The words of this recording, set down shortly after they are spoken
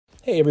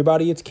Hey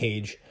everybody, it's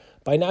Cage.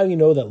 By now you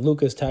know that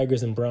Lucas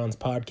Tigers and Bronze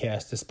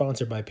podcast is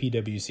sponsored by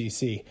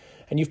PWCC,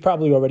 and you've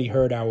probably already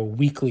heard our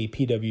weekly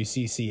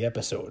PWCC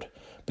episode.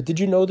 But did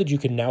you know that you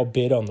can now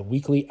bid on the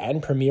weekly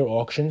and premier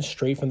auctions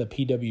straight from the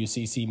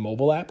PWCC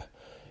mobile app?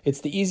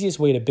 It's the easiest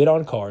way to bid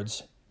on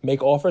cards,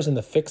 make offers in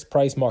the fixed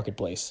price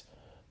marketplace,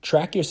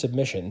 track your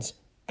submissions,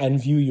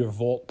 and view your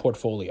vault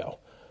portfolio.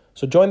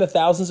 So join the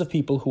thousands of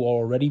people who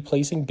are already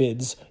placing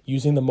bids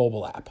using the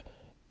mobile app.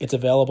 It's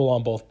available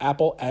on both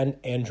Apple and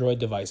Android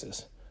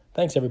devices.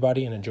 Thanks,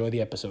 everybody, and enjoy the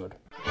episode.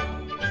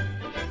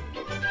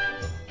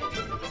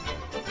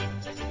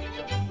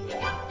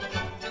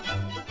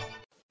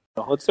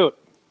 Let's do it.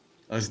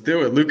 Let's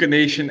do it. Luca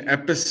Nation,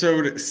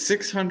 episode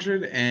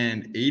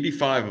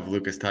 685 of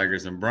Lucas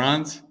Tigers and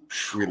Bronze.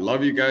 We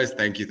love you guys.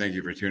 Thank you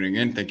for tuning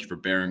in. Thank you for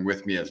bearing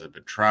with me as I've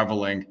been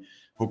traveling.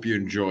 Hope you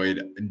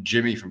enjoyed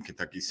Jimmy from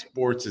Kentucky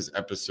Sports'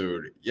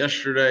 episode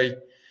yesterday.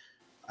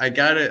 I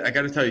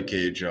gotta tell you,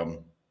 Cage,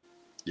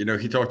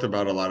 he talked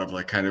about a lot of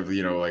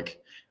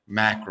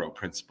macro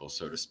principles,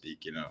 so to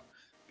speak,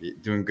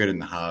 doing good in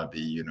the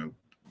hobby,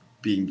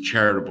 being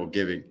charitable,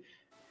 giving.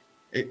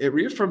 It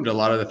reaffirmed a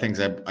lot of the things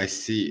I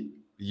see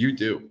you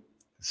do.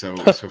 So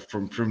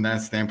from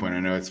that standpoint, I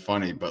know it's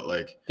funny, but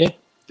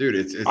dude,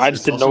 it's I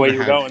just didn't know where you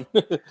were going.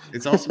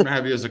 It's awesome to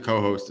have you as a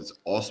co-host. It's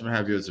awesome to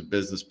have you as a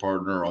business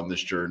partner on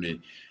this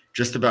journey.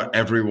 Just about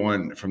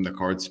everyone from the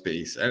card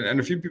space and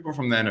a few people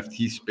from the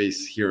NFT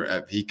space here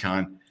at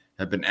VCon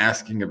have been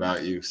asking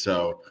about you.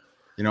 So,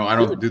 I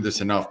don't do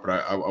this enough, but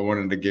I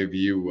wanted to give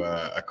you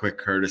a quick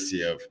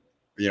courtesy of,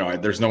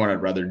 there's no one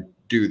I'd rather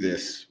do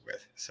this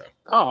with. So.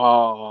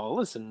 Oh,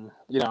 listen,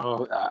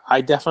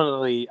 I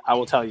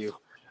will tell you,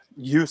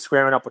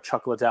 squaring up with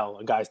Chuck Liddell,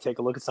 and guys, take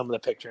a look at some of the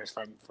pictures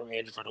from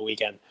Andrew from the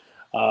weekend.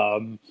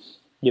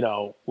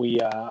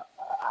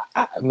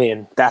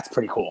 Man, that's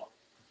pretty cool.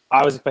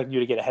 I was expecting you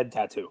to get a head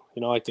tattoo, a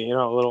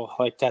little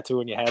tattoo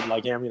on your head,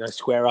 like him,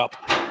 square up.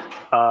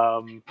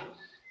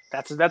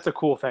 That's a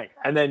cool thing.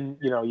 And then,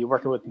 you're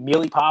working with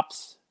Mealy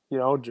Pops,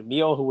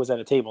 Jamil, who was at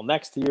a table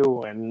next to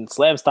you, and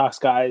Slam Stocks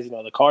guys,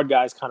 the card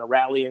guys kind of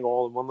rallying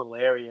all in one little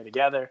area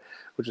together,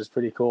 which is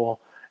pretty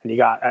cool.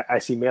 And I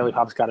see Mealy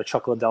Pops got a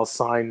Chuck Liddell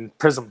signed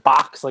Prism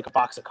box, like a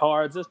box of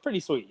cards. It's pretty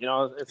sweet.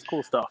 It's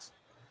cool stuff.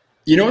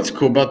 What's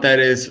cool about that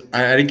is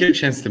I didn't get a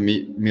chance to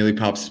meet Mealy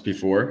Pops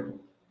before.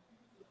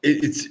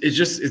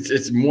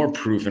 It's more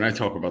proof, and I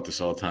talk about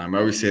this all the time. I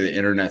always say the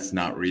internet's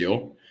not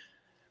real.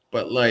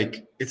 But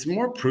it's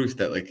more proof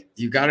that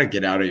you got to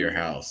get out of your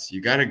house.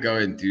 You got to go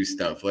and do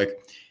stuff.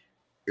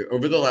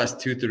 Over the last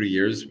 2-3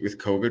 years with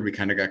COVID, we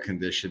kind of got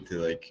conditioned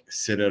to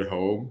sit at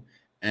home,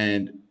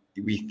 and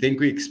we think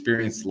we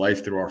experience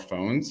life through our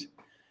phones.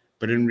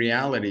 But in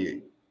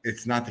reality,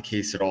 it's not the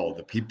case at all.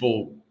 The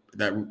people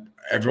that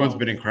everyone's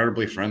been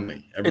incredibly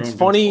friendly. It's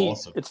funny.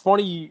 Awesome. It's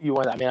funny you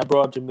went. I mean, I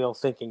brought up Jamil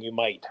thinking you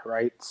might,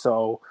 right?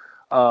 So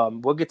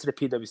we'll get to the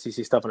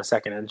PWCC stuff in a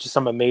second, and just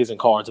some amazing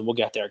cards, and we'll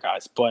get there,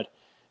 guys. But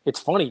it's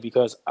funny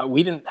because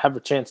we didn't have a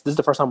chance. This is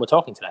the first time we're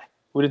talking today.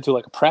 We didn't do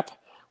a prep.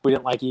 We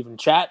didn't even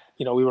chat.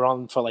 We were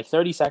on for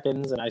 30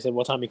 seconds, and I said,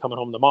 "What time are you coming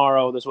home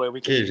tomorrow?" This way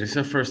we can. It's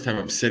the first time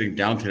I'm sitting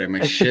down today.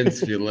 My shins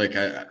feel I'm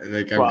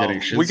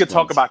getting shins. We could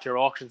talk about your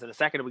auctions in a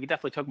second. We could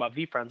definitely talk about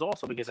VFriends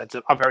also because it's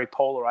a very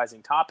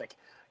polarizing topic.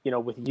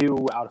 With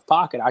you out of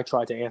pocket, I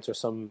tried to answer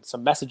some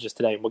messages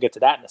today, and we'll get to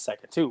that in a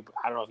second too.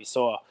 I don't know if you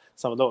saw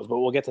some of those, but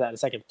we'll get to that in a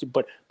second.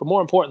 But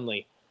more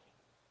importantly,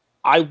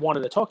 I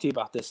wanted to talk to you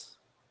about this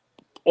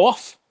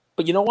off.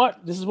 But you know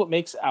what? This is what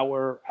makes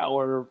our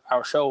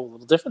show a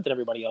little different than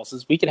everybody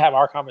else's. We can have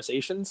our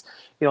conversations,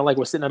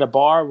 we're sitting at a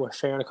bar, we're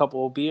sharing a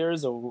couple of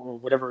beers or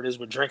whatever it is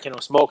we're drinking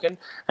or smoking,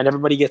 and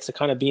everybody gets to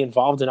kind of be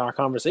involved in our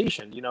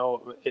conversation.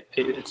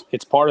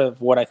 It's part of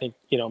what I think,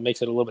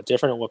 makes it a little bit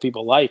different and what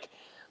people like.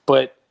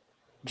 But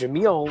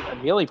Jamil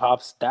and Mealy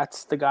Pops,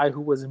 that's the guy who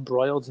was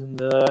embroiled in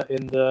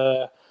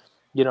the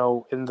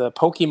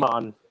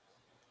Pokemon,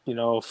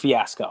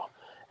 fiasco.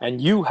 And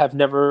you have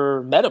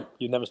never met him.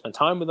 You've never spent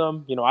time with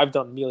him. I've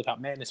done Mealy Pop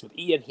Madness with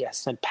Ian. He has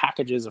sent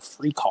packages of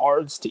free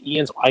cards to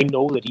Ian, so I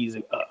know that he's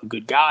a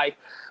good guy.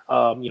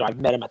 I've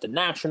met him at the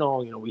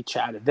National. We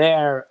chatted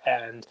there.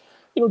 And,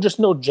 just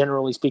know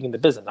generally speaking the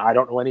business. Now, I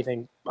don't know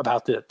anything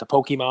about the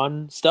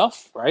Pokemon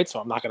stuff, right? So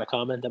I'm not going to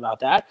comment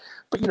about that.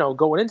 But,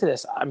 going into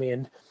this, I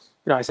mean,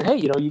 I said, hey,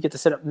 you get to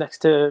sit up next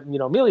to,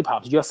 Mealy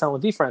Pops. You're selling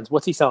VFriends.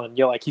 What's he selling?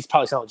 You're he's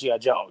probably selling G.I.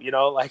 Joe,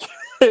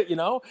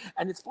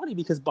 and it's funny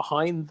because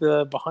behind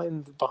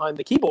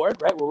the keyboard,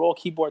 right, we're all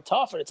keyboard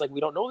tough. And it's we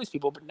don't know these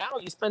people, but now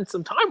you spend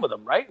some time with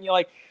them, right? And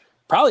you're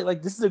probably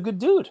this is a good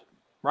dude,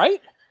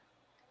 right?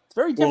 It's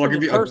very different. Well,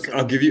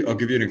 I'll give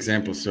you an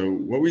example. So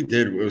what we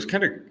did, it was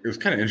kind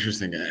of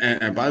interesting.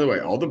 And by the way,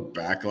 all the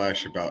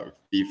backlash about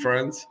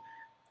VFriends,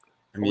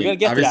 we're gonna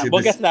get to that.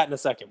 We'll get to that in a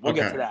second. We'll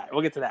get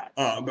to that.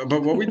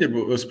 But what we did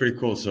was pretty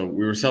cool. So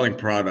we were selling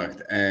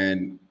product,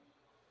 and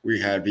we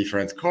had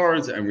VFriends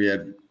cards, and we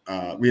had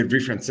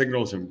VFriends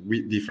signals and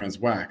VFriends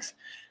wax.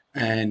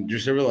 And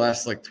just over the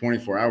last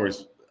 24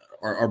 hours,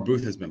 our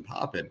booth has been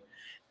popping.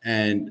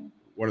 And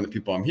one of the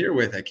people I'm here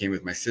with, I came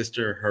with my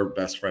sister, her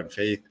best friend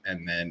Faith,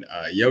 and then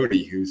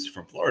Yodi, who's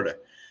from Florida.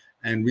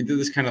 And we did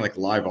this kind of like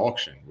live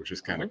auction, which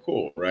was kind of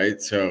cool,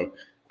 right? So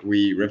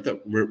we ripped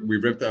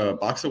a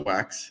box of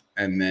wax,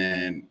 and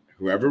then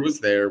whoever was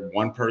there,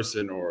 one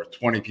person or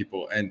 20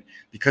 people, and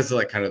because of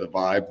like kind of the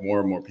vibe, more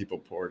and more people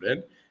poured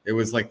in. It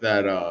was like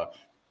that.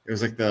 It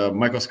was like the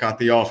Michael Scott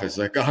The Office,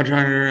 like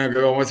 100,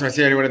 go. Once I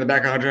see anyone in the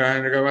back,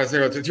 100, go. I say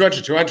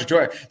 200, 200.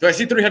 Do I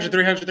see 300,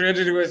 300,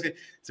 300? Do I see?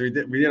 So we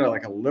did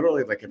like a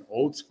literally like an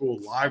old school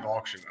live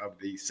auction of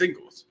the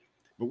singles.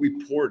 But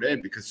we poured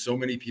in because so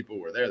many people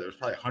were there. There was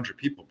probably 100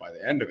 people by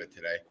the end of it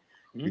today.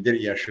 Mm-hmm. We did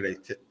it yesterday.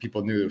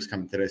 People knew it was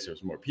coming today, so there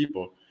was more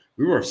people.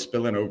 We were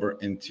spilling over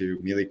into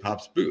Mealy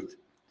Pop's booth,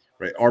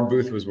 right? Our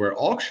booth was where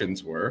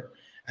auctions were,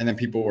 and then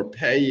people were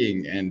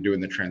paying and doing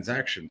the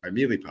transaction by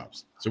Mealy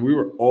Pops. So we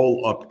were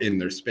all up in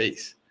their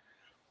space.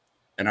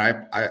 And I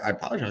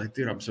apologize. Like,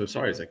 dude, I'm so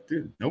sorry. It's like,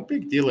 dude, no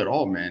big deal at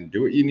all, man.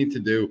 Do what you need to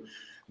do.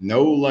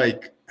 No,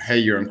 like, hey,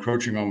 you're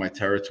encroaching on my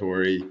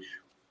territory.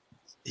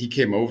 He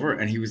came over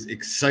and he was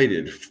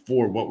excited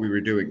for what we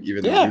were doing,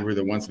 even though we were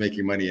the ones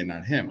making money and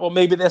not him. Well,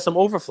 maybe there's some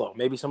overflow.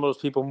 Maybe some of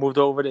those people moved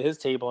over to his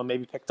table and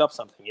maybe picked up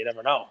something. You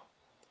never know.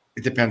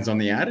 It depends on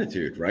the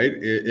attitude, right?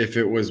 If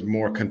it was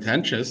more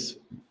contentious,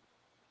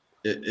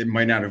 it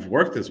might not have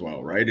worked as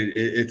well, right?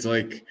 It's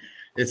like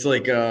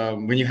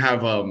when you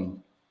have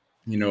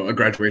a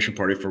graduation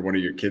party for one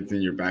of your kids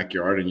in your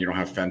backyard and you don't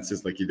have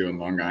fences like you do in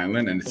Long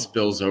Island, and it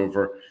spills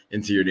over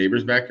into your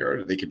neighbor's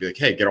backyard. They could be like,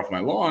 hey, get off my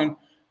lawn.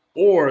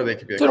 Or they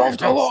could be like, get off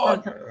the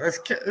lawn.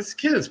 This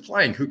kid is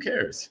playing. Who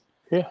cares?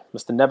 Yeah,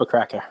 Mr.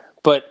 Nebucracker.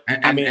 But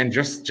and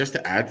just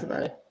to add to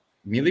that,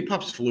 Mealy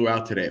Pops flew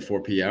out today at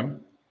 4 p.m.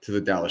 to the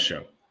Dallas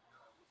show.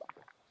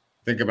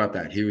 Think about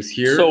that. He was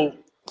here. So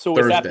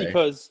Thursday. Is that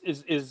because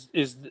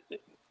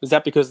is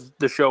that because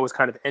the show is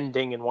kind of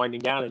ending and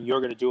winding down, and you're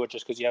going to do it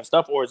just because you have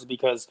stuff, or is it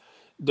because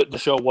the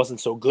show wasn't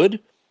so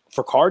good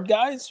for card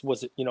guys?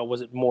 Was it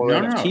more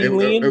NFT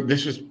lean?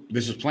 This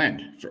was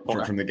planned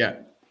from the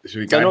get. So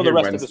I know the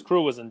rest of his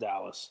crew was in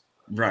Dallas.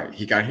 Right.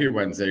 He got here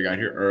Wednesday, got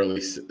here early.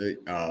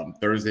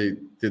 Thursday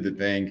did the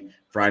thing.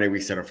 Friday we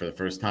set up for the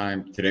first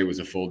time. Today was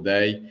a full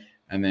day.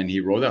 And then he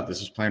rolled out.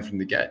 This was planned from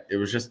the get. It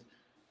was just,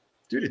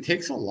 dude, it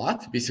takes a lot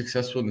to be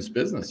successful in this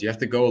business. You have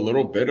to go a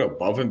little bit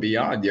above and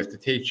beyond. You have to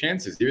take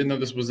chances. Even though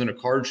this wasn't a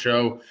card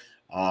show,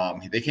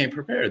 they came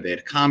prepared. They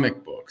had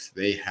comic books.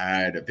 They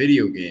had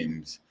video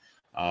games.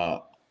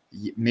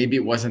 Maybe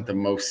it wasn't the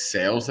most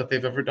sales that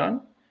they've ever done,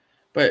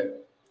 but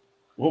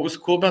what was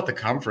cool about the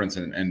conference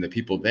and the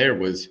people there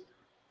was,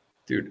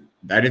 dude,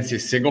 I didn't see a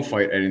single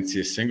fight. I didn't see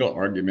a single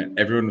argument.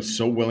 Everyone was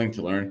so willing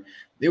to learn.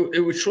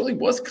 It truly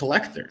was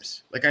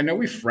collectors. Like, I know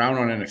we frown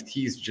on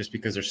NFTs just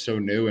because they're so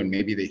new and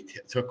maybe they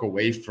took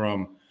away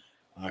from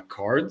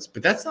cards,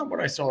 but that's not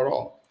what I saw at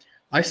all.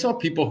 I saw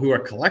people who are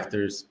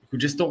collectors who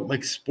just don't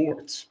like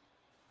sports.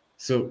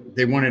 So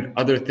they wanted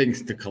other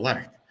things to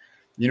collect.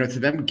 To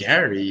them,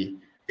 Gary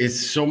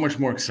is so much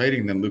more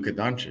exciting than Luka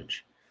Doncic.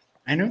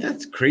 I know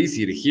that's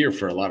crazy to hear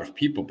for a lot of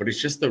people, but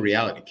it's just the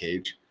reality,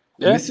 Cage.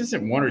 Yeah. And this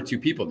isn't one or two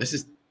people. This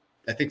is,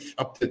 I think,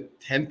 up to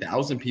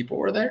 10,000 people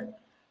were there.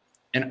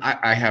 And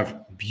I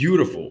have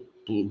beautiful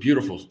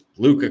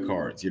Luka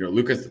cards.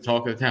 Luka's the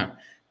talk of the town.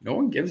 No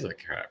one gives a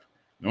crap.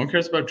 No one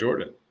cares about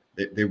Jordan.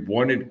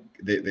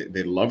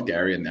 They love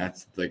Gary, and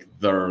that's like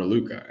their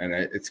Luka. And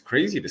it's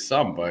crazy to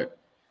some, but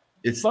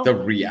it's the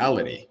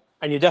reality.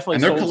 And you definitely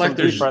sold some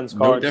friends cards.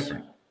 No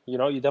different. You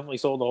definitely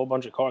sold a whole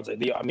bunch of cards. I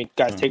mean,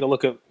 guys, take a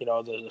look at,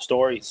 the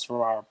stories from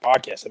our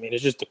podcast. I mean,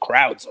 it's just the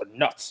crowds are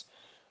nuts.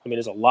 I mean,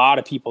 there's a lot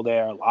of people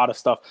there, a lot of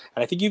stuff.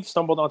 And I think you've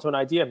stumbled onto an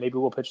idea. Maybe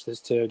we'll pitch this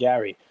to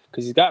Gary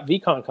because he's got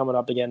VCon coming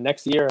up again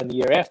next year and the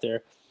year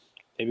after.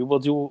 Maybe we'll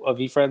do a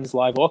VFriends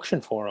live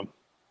auction for him.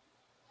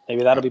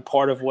 Maybe that'll be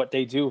part of what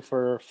they do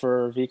for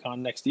VCon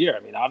next year. I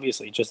mean,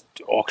 obviously, just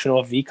auction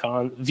off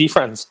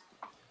VFriends.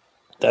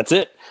 That's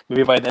it.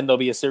 Maybe by then there'll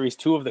be a series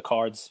 2 of the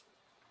cards.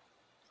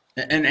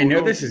 And I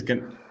know this is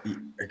going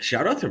to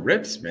shout out to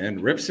Rips,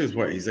 man. Rips is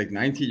what? He's like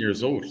 19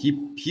 years old.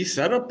 He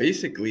set up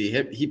basically,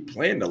 he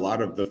planned a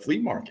lot of the flea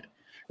market.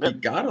 He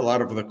got a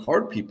lot of the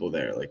card people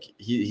there. Like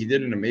he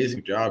did an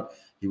amazing job.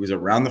 He was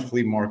around the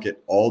flea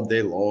market all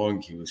day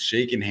long. He was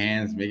shaking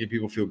hands, making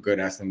people feel good,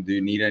 asking them, do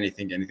you need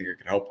anything I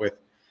could help with?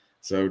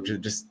 So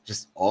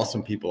just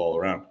awesome people all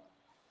around.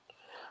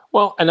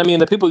 Well, and I mean,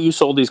 the people you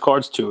sold these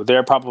cards to,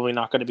 they're probably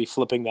not going to be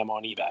flipping them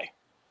on eBay.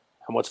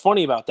 And what's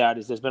funny about that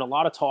is there's been a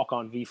lot of talk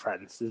on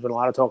VFriends. There's been a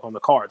lot of talk on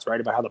the cards,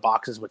 right, about how the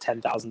boxes were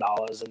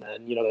 $10,000. And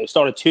then, they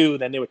started 2,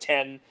 then they were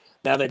 10.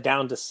 Now they're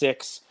down to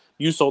 6.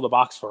 You sold the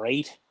box for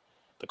 8.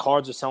 The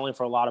cards are selling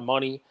for a lot of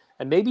money.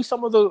 And maybe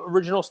some of the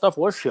original stuff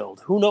was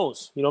shilled. Who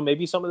knows?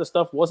 Maybe some of the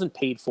stuff wasn't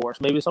paid for. So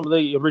maybe some of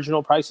the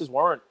original prices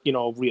weren't,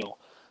 real.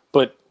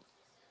 But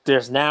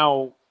there's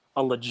now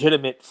a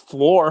legitimate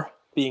floor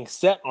being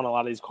set on a lot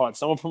of these cards.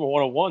 Some of them are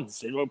 101s.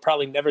 They will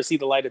probably never see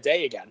the light of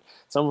day again.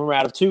 Some of them are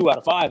out of 2, out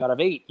of 5, out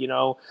of 8.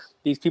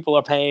 These people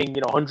are paying,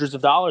 hundreds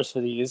of dollars for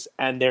these,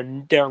 and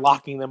they're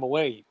locking them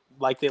away.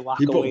 like they lock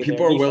People away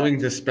people their are willing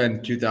defense. to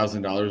spend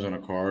 $2,000 on a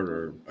card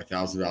or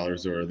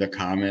 $1,000, or the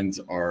commons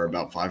are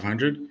about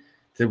 500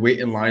 to wait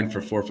in line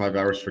for 4 or 5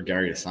 hours for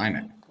Gary to sign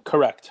it.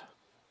 Correct.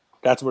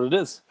 That's what it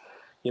is.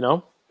 You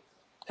know,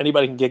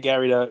 anybody can get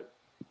Gary to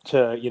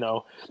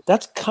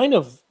that's kind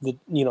of the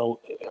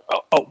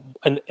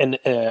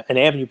an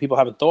avenue people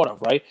haven't thought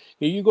of, right?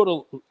 You go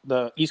to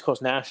the East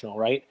Coast National,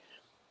 right?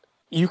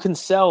 You can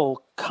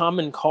sell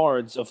common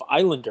cards of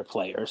Islander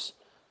players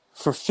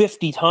for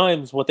 50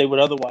 times what they would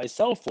otherwise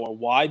sell for.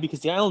 Why? Because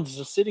the Islanders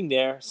are sitting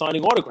there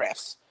signing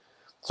autographs.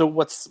 So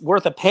what's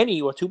worth a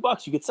penny or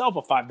 $2, you could sell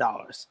for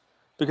 $5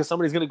 because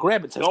somebody's going to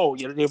grab it and say, "Oh,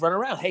 they run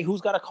around. Hey,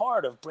 who's got a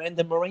card of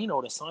Brandon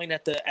Moreno to sign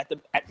at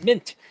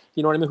Mint?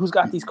 You know what I mean? Who's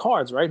got these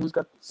cards, right?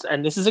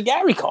 And this is a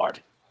Gary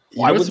card.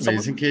 You know what's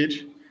amazing,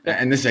 Cage?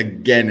 And this is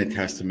again a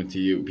testament to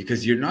you,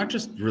 because you're not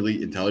just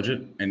really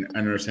intelligent and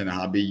understand the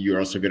hobby, you're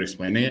also good at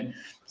explaining it.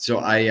 So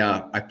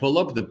I pull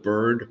up the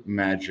Bird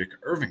Magic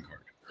Irving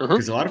card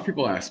because a lot of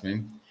people ask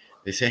me,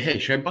 they say, "Hey,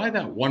 should I buy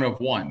that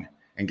 1/1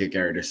 and get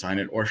Gary to sign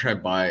it, or should I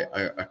buy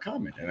a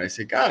common?" And I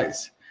say,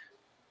 guys,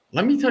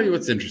 let me tell you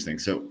what's interesting.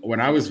 So when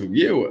I was with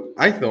you,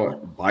 I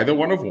thought buy the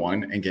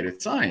 1/1 and get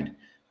it signed.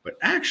 But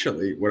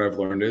actually, what I've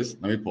learned is,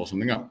 let me pull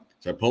something up.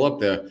 So I pull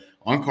up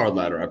on card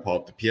ladder, I pull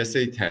up the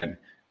PSA 10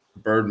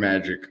 Bird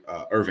Magic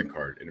Irving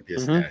card in a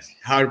PSA 10.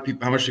 How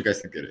much do you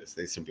guys think it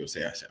is? Some people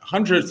say, I say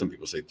 100. Some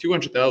people say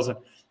 200,000.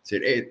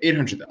 Say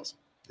 800,000.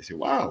 They say,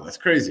 wow, that's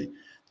crazy.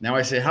 Now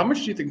I say, how much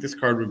do you think this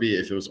card would be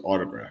if it was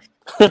autographed?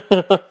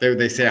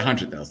 they say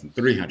 100,000,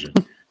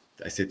 300.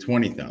 I say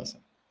 20,000.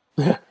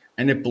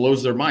 And it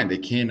blows their mind. They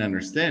can't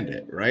understand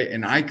it, right?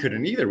 And I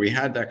couldn't either. We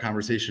had that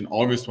conversation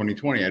August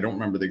 2020. I don't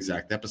remember the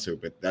exact episode,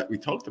 but that we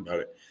talked about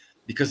it,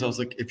 because I was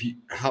like,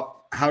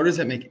 how does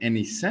that make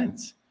any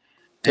sense?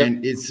 Yep.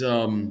 And it's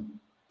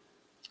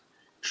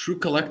true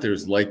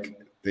collectors like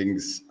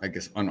things, I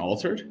guess,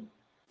 unaltered.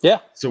 Yeah.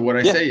 So what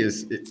I say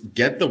is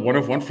get the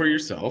 1/1 for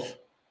yourself,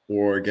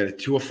 or get a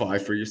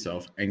 2/5 for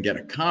yourself, and get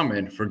a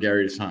common for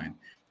Gary to sign.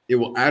 It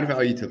will add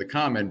value to the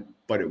common,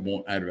 but it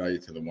won't add value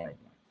to the 1/1.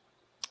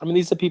 I mean,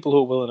 these are people who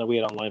are willing to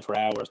wait online for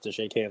hours to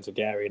shake hands with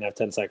Gary and have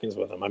 10 seconds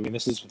with him. I mean,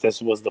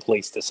 this was the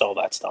place to sell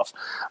that stuff.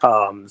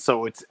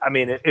 So it's, I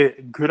mean,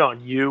 good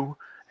on you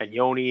and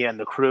Yoni and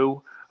the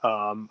crew.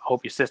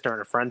 Hope your sister and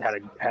her friend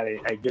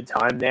had a good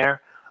time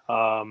there.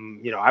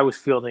 I was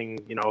fielding,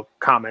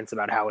 comments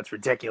about how it's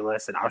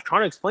ridiculous, and I was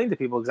trying to explain to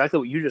people exactly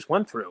what you just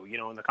went through,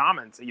 in the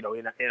comments, in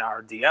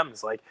our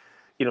DMs, like,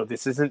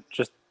 this isn't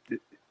just,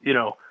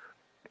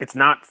 it's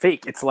not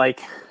fake. It's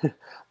like,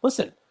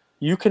 listen,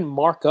 you can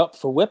mark up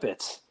for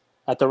Whippets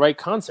at the right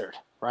concert,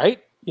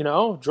 right?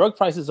 Drug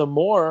prices are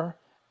more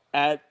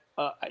at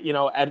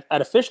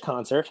a Fish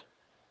concert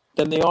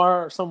than they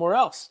are somewhere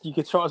else. You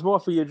could charge more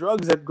for your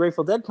drugs at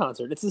Grateful Dead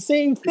concert. It's the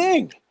same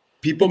thing.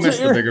 People miss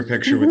the bigger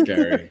picture with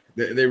Gary.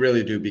 They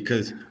really do,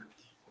 because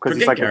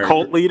he's like Gary, a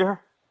cult leader.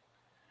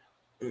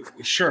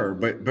 Sure,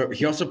 but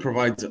he also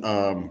provides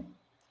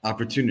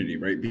opportunity,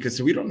 right? Because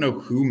so we don't know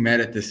who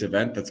met at this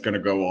event that's going to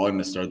go on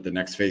to start the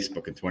next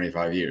Facebook in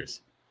 25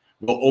 years.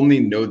 We'll only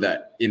know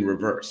that in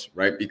reverse,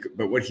 right?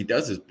 But what he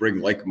does is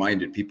bring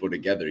like-minded people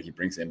together. He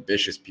brings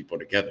ambitious people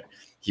together.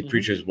 He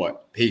preaches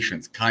what?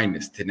 Patience,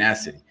 kindness,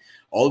 tenacity.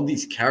 All of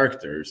these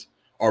characters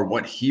are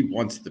what he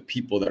wants the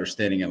people that are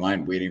standing in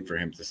line waiting for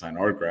him to sign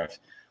autographs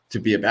to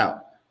be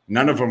about.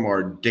 None of them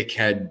are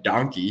dickhead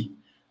donkey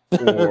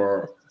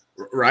or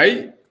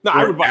right? No, or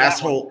I would buy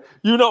asshole.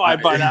 That one.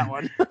 I'd buy that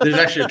one. There's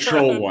actually a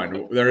troll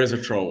one. There is a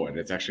troll one.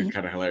 It's actually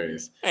kind of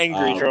hilarious.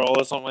 Angry troll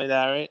or something like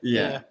that, right?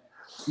 Yeah.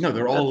 No,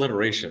 they're all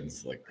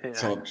alliterations. Like,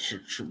 so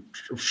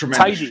tremendous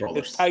tidy. trollers.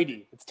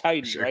 It's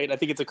tidy, sure. Right? I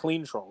think it's a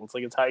clean troll. It's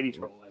like a tidy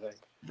troll, I think.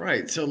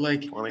 Right. So,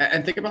 like,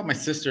 and think about my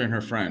sister and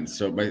her friend.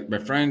 So, my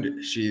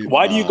friend, she.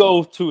 Why do you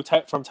go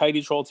from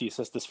tidy troll to your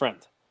sister's friend?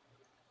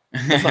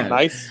 That's not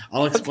nice.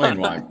 I'll explain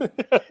why.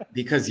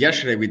 Because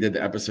yesterday we did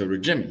the episode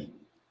with Jimmy.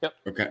 Yep.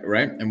 Okay.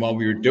 Right. And while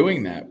we were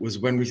doing that was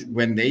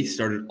when they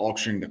started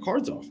auctioning the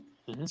cards off.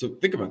 So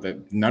think about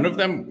that. None of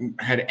them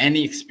had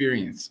any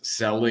experience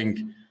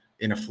selling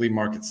in a flea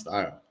market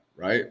style,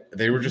 right?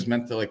 They were just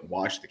meant to like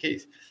watch the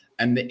case.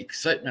 And the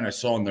excitement I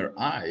saw in their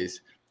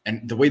eyes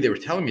and the way they were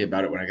telling me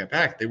about it when I got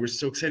back, they were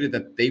so excited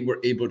that they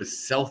were able to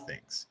sell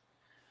things,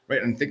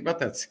 right? And think about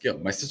that skill.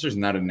 My sister's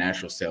not a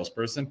natural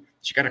salesperson.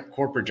 She got a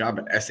corporate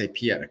job at SAP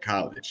out of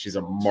college. She's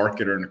a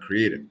marketer and a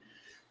creative.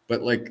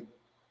 But like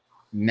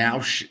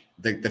now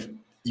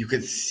you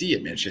could see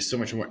it, man. She has so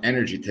much more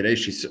energy. Today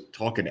she's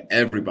talking to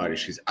everybody.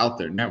 She's out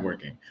there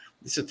networking.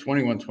 This is a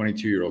 21,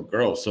 22-year-old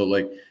girl. So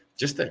like,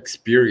 just the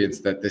experience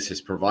that this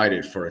has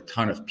provided for a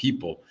ton of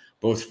people,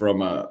 both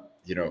from, I'm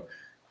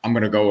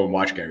going to go and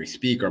watch Gary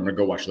speak, or I'm going to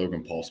go watch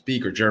Logan Paul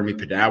speak, or Jeremy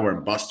Padawer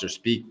and Buster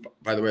speak.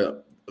 By the way,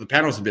 the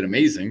panels have been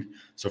amazing.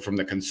 So from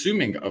the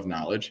consuming of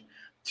knowledge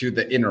to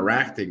the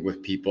interacting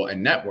with people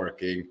and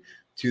networking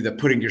to the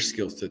putting your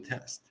skills to the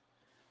test.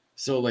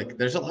 So like,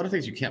 there's a lot of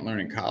things you can't learn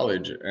in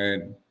college.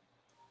 And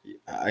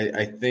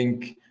I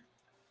think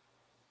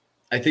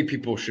I think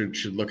people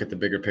should look at the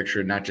bigger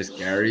picture, not just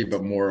Gary,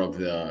 but more of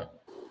the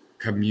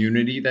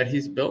community that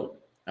he's built.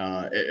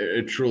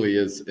 It truly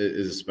is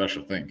a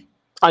special thing.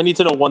 I need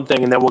to know one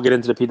thing, and then we'll get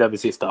into the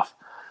PWC stuff.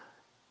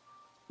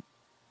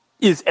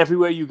 Is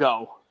everywhere you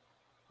go,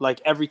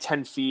 like every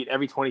 10 feet,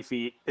 every 20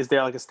 feet, is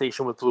there like a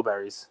station with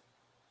blueberries?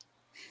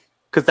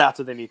 Because that's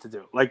what they need to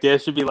do. Like there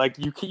should be like,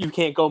 you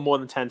can't go more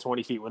than 10,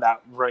 20 feet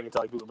without running into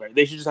like blueberries.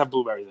 They should just have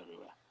blueberries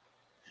everywhere.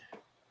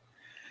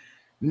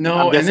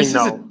 No, and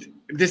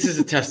this is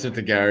a testament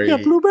to Gary. Yeah,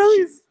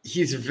 blueberries.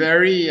 He's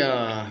very,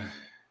 I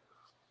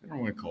don't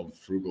want to call him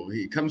frugal.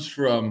 He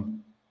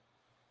doesn't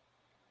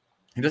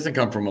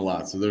come from a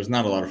lot, so there's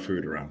not a lot of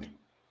food around.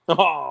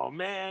 Oh,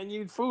 man, you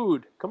need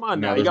food. Come on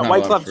now. You there's got not a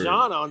White lot of Clef food.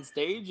 John on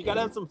stage. You got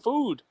to have some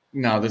food.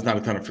 No, there's not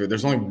a ton of food.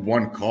 There's only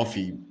one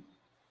coffee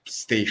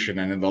station,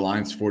 and then the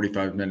line's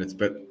 45 minutes.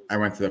 But I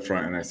went to the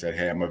front and I said,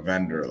 hey, I'm a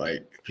vendor.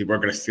 Like, people are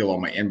going to steal all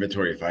my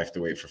inventory if I have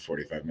to wait for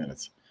 45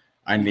 minutes.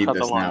 I need Cut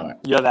the this line. now.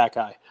 You're that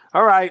guy.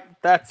 All right,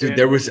 that's Dude, it.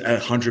 there was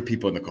 100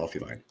 people in the coffee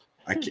line.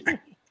 Did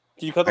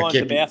you cut the line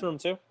to the bathroom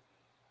too?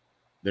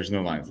 There's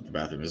no lines at the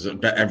bathroom.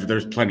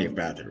 There's plenty of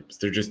bathrooms.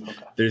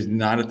 There's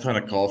not a ton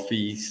of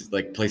coffees,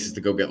 like places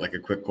to go get like a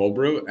quick cold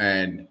brew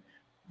and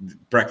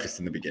breakfast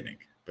in the beginning.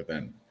 But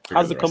then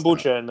how's the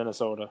kombucha in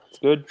Minnesota? It's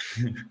good.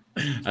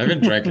 I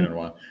haven't drank it in a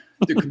while.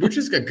 Dude,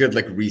 kombucha's got good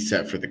like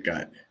reset for the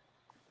gut.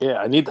 Yeah,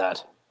 I need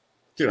that.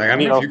 Dude, I don't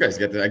know if you guys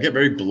get that. I get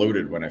very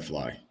bloated when I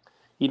fly.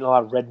 Eating a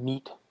lot of red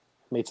meat.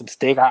 Made some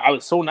steak. I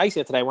was so nice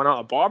yesterday. I went out on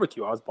a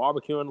barbecue. I was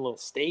barbecuing a little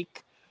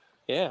steak.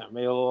 Yeah,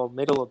 made a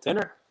little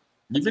dinner.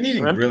 You've been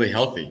eating really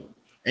healthy,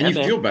 and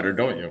you feel better,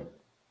 don't you?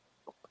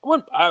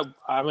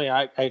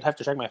 I'd have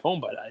to check my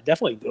phone, but I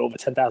definitely did over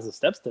 10,000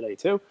 steps today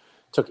too.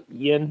 Took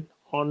Ian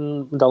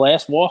on the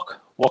last walk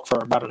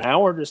for about an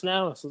hour just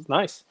now. This is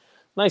nice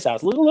out.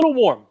 It's a little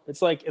warm.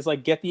 It's like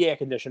get the air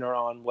conditioner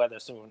on weather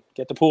soon.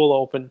 Get the pool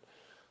open.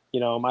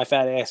 My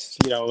fat ass.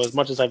 As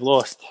much as I've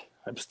lost,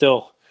 I'm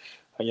still.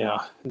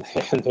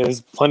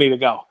 There's plenty to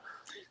go.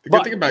 The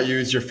good thing about you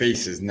is your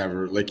face is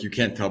never like you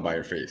can't tell by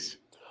your face.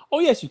 Oh,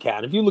 yes, you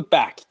can. If you look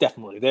back,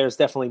 definitely. There's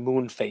definitely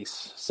moon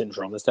face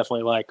syndrome. There's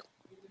definitely like...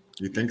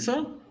 You think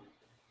so?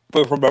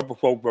 Yeah,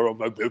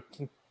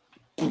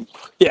 100%. Do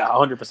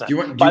you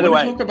want to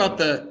talk about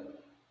the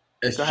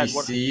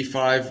SGC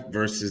 5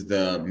 versus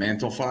the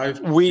Mantle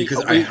 5?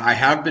 Because I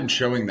have been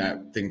showing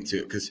that thing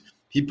too. Because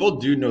people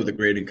do know the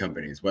grading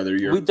companies, whether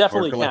you're a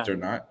card collector or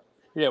not.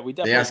 Yeah, we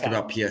definitely They ask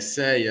about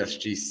PSA,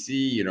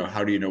 SGC,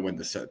 how do you know when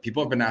to set?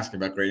 People have been asking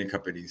about grading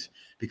companies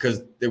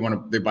because they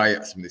buy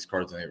some of these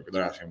cards and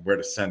they're asking where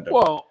to send them.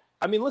 Well,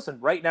 I mean, listen,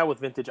 right now with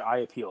vintage, eye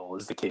appeal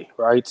is the key,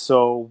 right?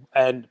 So,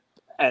 and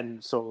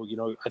so,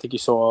 I think you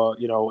saw,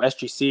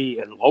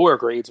 SGC and lower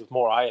grades with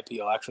more eye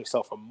appeal actually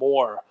sell for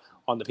more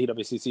on the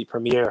PWCC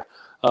Premier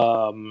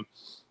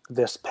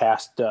this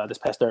past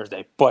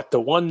Thursday. But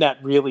the one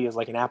that really is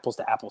like an apples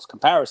to apples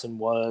comparison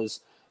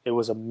was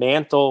a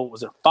Mantle,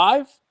 was it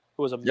 5?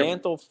 It was a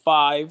Mantle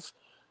 5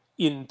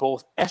 in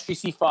both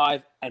SGC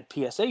 5 and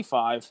PSA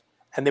 5,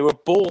 and they were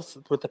both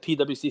with the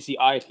PWCC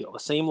eye appeal, the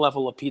same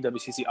level of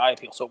PWCC eye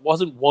appeal. So it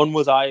wasn't one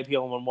was eye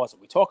appeal and one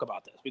wasn't. We talk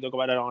about this. We talk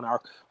about it on our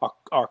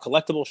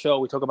collectible show.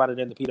 We talk about it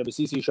in the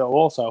PWCC show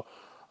also.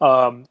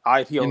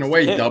 Eye appeal in a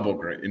way double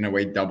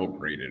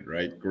graded,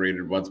 right?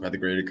 Graded once by the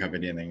graded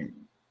company and then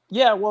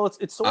yeah, well,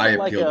 it's sort of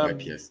like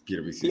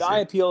PWCC. The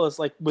eye appeal is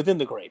like within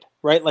the grade,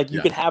 right? Like you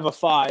could have a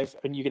 5,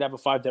 and you could have a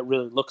 5 that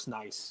really looks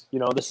nice.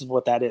 This is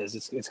what that is.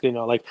 It's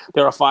like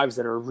there are 5s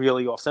that are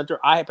really off center.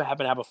 I happen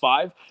to have a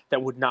 5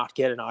 that would not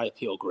get an eye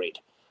appeal grade.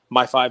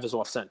 My 5 is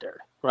off centered,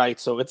 right?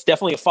 So it's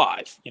definitely a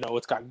 5.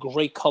 It's got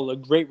great color,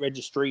 great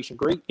registration,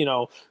 great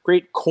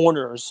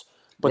corners,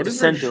 but what the is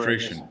center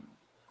registration?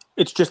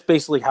 It's just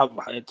basically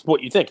it's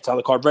what you think. It's how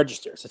the card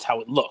registers. It's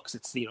how it looks.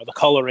 It's the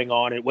coloring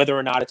on it, whether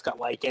or not it's got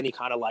like any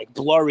kind of like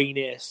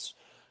blurriness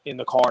in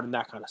the card and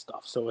that kind of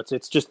stuff. So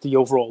it's just the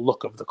overall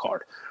look of the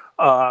card.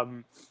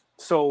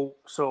 So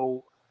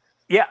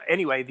yeah.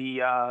 Anyway, the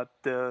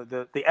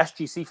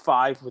SGC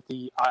 5 with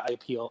the eye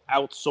appeal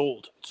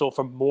outsold. So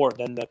for more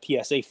than the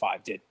PSA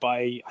 5 did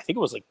by I think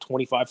it was like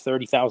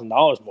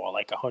 $25,000-$30,000 more,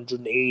 like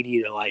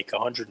 180 to like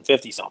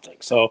 150 something.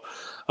 So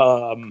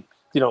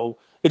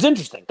it's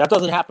interesting. That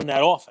doesn't happen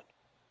that often.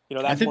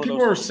 I think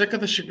people are sick of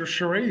the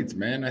charades,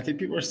 man. I think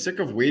people are sick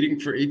of waiting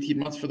for 18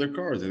 months for their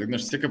cards. I think they're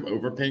sick of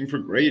overpaying for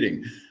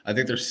grading. I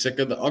think they're sick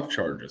of the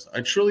upcharges.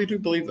 I truly do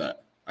believe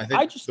that. I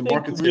think the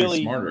market's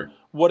getting smarter.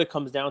 What it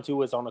comes down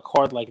to is on a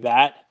card like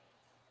that,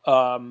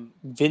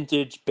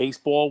 vintage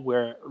baseball,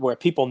 where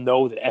people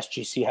know that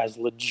SGC has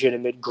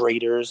legitimate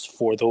graders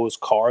for those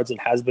cards and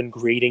has been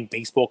grading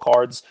baseball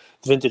cards,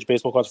 vintage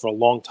baseball cards for a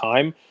long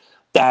time,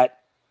 that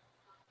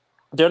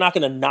they're not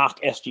going to knock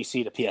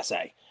SGC to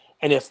PSA.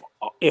 And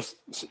if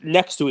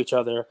next to each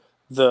other,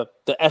 the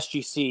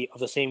SGC of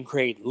the same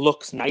grade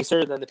looks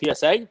nicer than the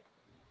PSA,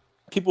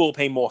 people will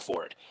pay more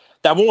for it.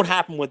 That won't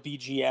happen with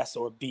BGS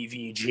or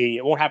BVG.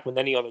 It won't happen with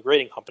any other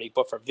grading company.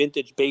 But for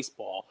vintage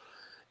baseball,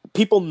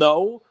 people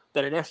know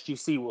that an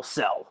SGC will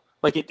sell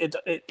Like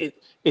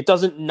it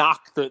doesn't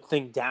knock the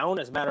thing down.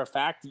 As a matter of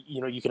fact,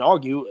 you can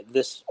argue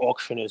this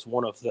auction is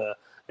one of the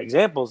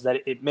examples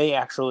that it may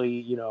actually,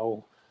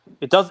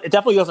 it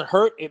definitely doesn't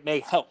hurt. It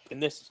may help. In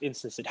this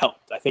instance, it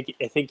helped. I think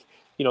the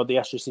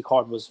SGC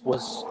card was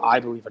I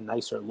believe a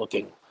nicer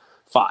looking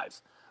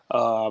 5.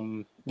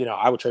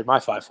 I would trade my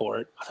 5 for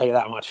it. I'll tell you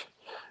that much.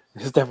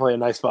 It's definitely a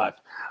nice 5.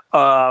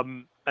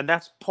 And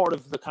that's part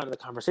of the kind of the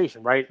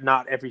conversation, right?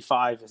 Not every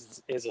 5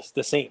 is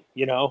the same,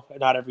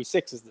 not every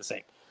 6 is the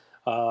same.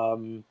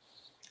 Can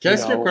I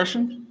ask you a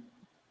question?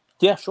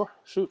 Yeah, sure.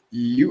 Shoot.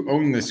 You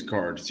own this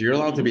card, so you're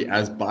allowed to be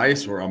as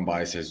biased or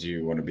unbiased as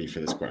you want to be for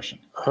this question.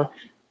 Uh-huh.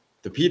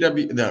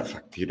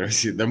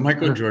 The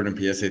Michael Jordan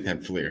PSA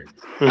 10 Fleer,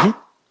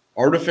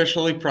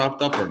 artificially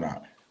propped up or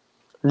not?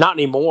 Not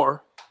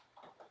anymore.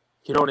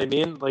 You know what I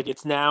mean? Like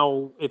it's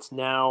now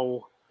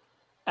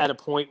at a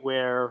point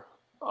where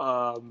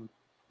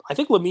I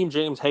think Lameem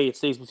James, hey, it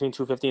stays between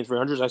 250 and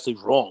 300 is actually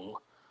wrong.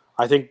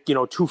 I think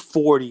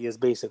 240 is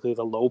basically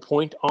the low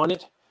point on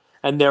it,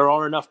 and there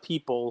are enough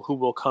people who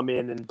will come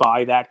in and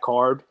buy that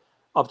card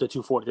up to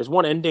 240. There's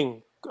one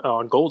ending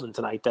on Golden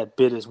tonight that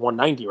bid is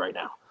 190 right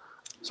now.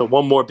 So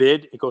one more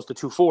bid, it goes to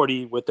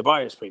 240 with the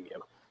buyer's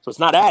premium. So it's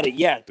not at it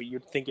yet, but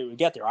you'd think it would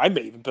get there. I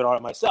may even bid on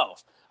it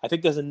myself. I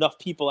think there's enough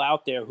people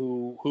out there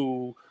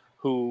who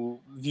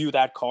view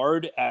that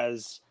card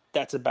as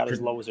that's about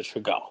as low as it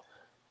should go.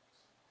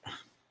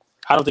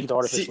 I don't think it's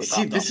artificially.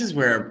 See, this is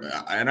where,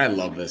 and I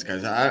love this,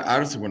 guys. I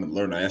honestly want to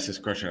learn. I asked this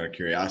question out of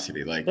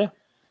curiosity. Like,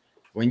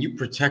 when you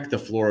protect the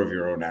floor of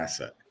your own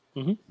asset,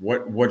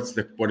 what is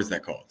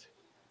that called?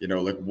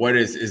 What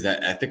is that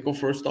ethical?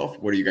 First off,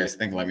 what do you guys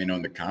think? Let me know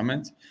in the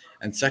comments.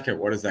 And second,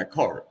 what is that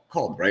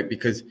called? Right?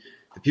 Because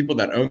the people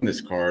that own this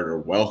card are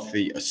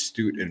wealthy,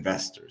 astute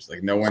investors.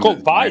 Like no one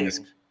is buying this.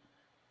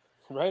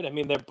 Right? I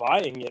mean, they're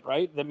buying it,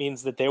 right? That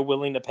means that they're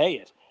willing to pay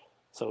it.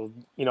 So,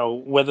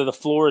 whether the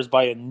floor is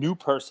by a new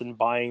person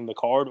buying the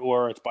card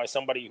or it's by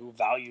somebody who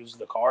values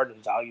the card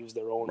and values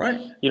their own, right?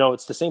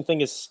 It's the same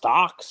thing as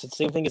stocks. It's the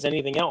same thing as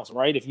anything else,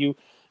 right? If you,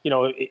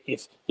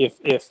 if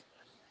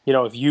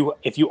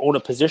you own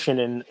a position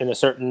in a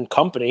certain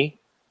company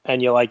and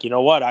you're like,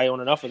 I own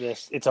enough of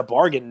this. It's a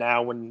bargain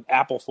now when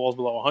Apple falls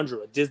below 100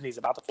 or Disney's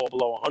about to fall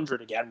below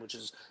 100 again, which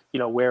is,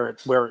 where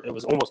it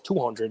was almost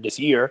 200 this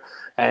year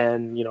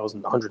and, it was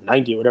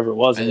 190 or whatever it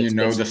was. And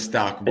the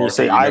stock market. And you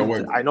say,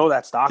 I know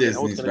that stock. Disney's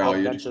I know it's going to go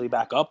eventually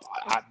back up.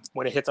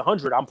 When it hits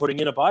 100, I'm putting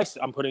in a buy.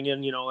 I'm putting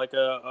in, like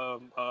a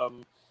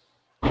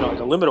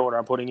limit order.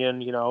 I'm putting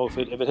in, if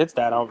it hits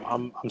that,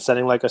 I'm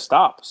setting like a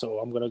stop. So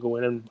I'm going to go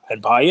in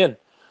and buy in.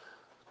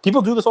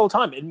 People do this all the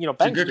time. And, banks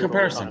it's a good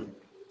comparison.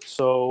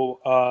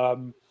 So,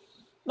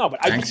 no, but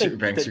banks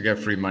who get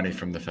free money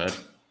from the Fed.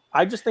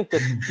 I just think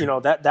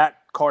that, that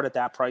card at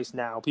that price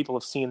now, people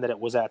have seen that it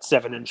was at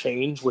 7 and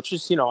change, which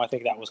is, I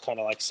think that was kind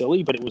of like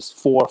silly, but it was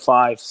 4,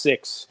 5,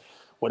 6,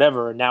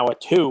 whatever. And now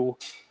at 2,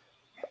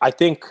 I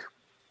think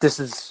this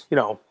is,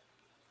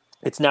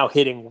 it's now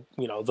hitting,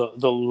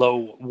 the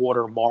low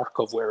water mark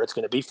of where it's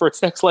going to be for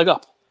its next leg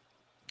up.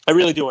 I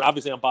really do. And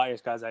obviously I'm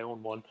biased, guys. I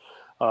own one.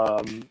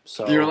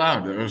 So you're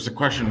allowed. It was the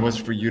question was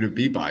for you to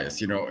be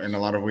biased. In a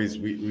lot of ways,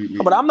 we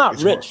but I'm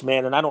not rich,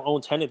 man, and I don't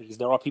own 10 of these.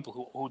 There are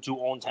people who do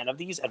own 10 of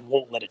these and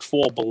won't let it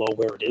fall below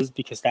where it is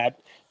because that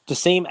the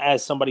same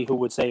as somebody who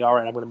would say, all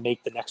right, I'm going to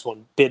make the next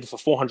one bid for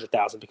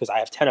 400,000 because I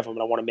have 10 of them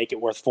and I want to make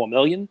it worth 4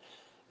 million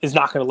is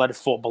not going to let it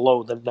fall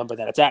below the number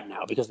that it's at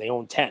now because they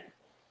own 10.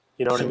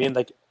 You know what I mean?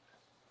 Like,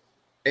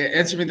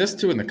 answer me this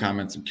too in the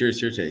comments. I'm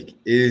curious your take.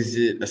 Is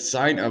it a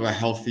sign of a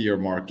healthier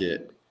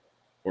market,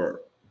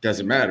 or does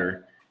it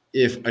matter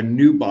if a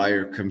new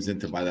buyer comes in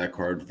to buy that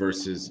card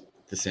versus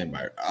the same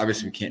buyer?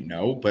 Obviously, we can't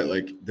know, but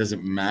does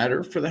it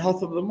matter for the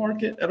health of the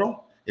market at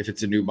all if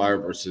it's a new buyer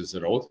versus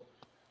an old?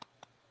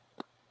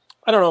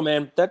 I don't know,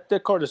 man. That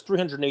card is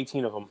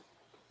 318 of them.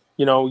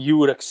 You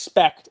would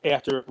expect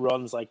after it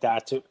runs like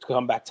that to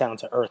come back down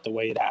to earth the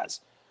way it has.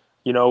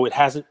 It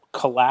hasn't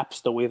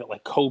collapsed the way that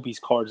like Kobe's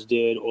cards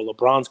did or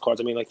LeBron's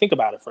cards. I mean, think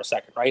about it for a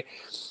second, right?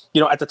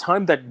 At the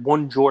time that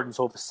one Jordan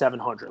sold for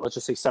 700, let's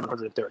just say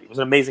 730. It was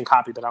an amazing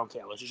copy, but I don't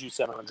care. Let's just use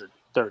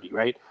 730,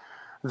 right?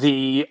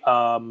 The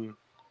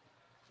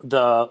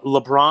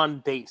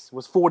LeBron base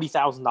was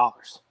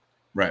 $40,000.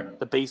 Right.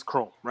 The base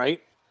chrome,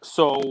 right?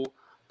 So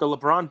the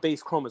LeBron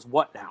base chrome is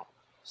what now?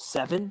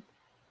 7?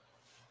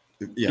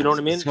 Yeah, you know what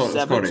I mean?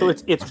 7. So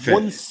it's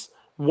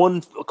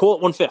one. Call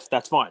it 1/5.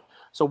 That's fine.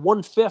 So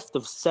 1/5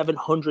 of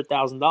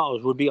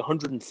 $700,000 would be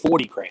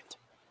 $140,000.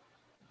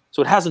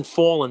 So it hasn't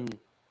fallen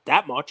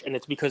that much, and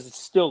it's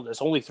because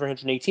there's only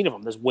 318 of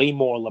them. There's way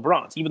more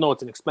LeBrons, even though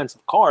it's an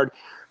expensive card.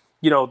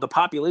 The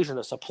population,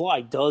 the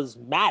supply does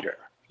matter.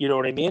 You know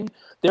what I mean?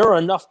 There are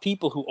enough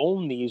people who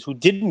own these who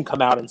didn't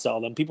come out and sell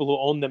them. People who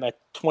own them at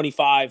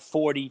 25,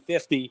 40,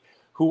 50,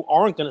 who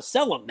aren't going to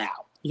sell them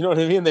now. You know what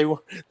I mean?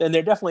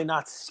 They're definitely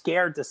not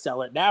scared to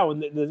sell it now,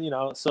 and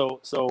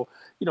so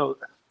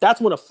that's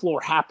when a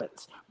floor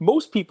happens.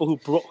 Most people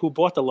who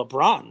bought the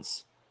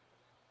LeBrons,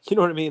 you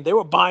know what I mean? They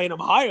were buying them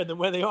higher than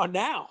where they are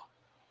now.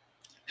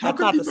 That's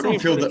not the same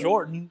for the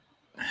Jordan.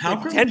 How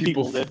Maybe come 10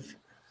 people? people did.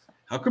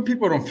 How come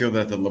people don't feel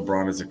that the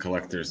LeBron is a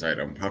collector's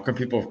item? How come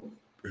people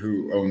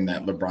who own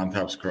that LeBron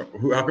Topps Chrome?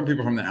 How come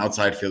people from the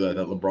outside feel that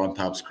LeBron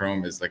Topps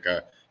Chrome is like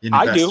a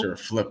I do. investor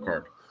flip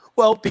card?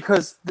 Well,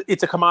 because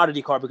it's a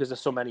commodity card because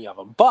there's so many of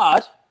them.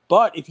 But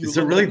if you Is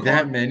there look really at a card,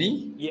 that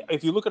many? yeah,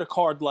 if you look at a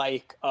card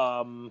like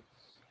the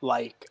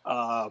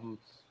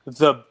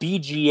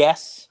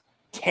BGS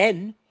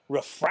 10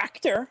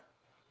 refractor,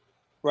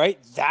 right?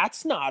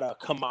 That's not a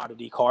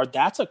commodity card.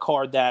 That's a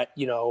card that,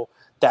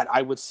 that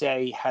I would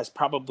say has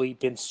probably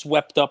been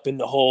swept up in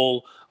the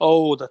whole,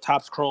 the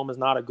Topps Chrome is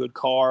not a good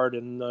card,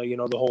 and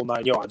the whole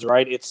 9 yards,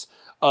 right? It's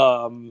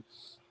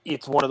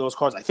one of those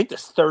cards. I think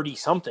there's 30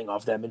 something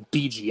of them in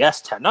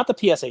BGS 10, not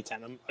the PSA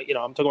 10. I'm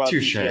talking about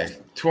Touche. BGS.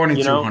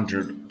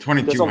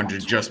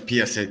 2,200 just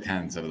PSA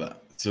 10s of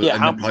that. So Yeah,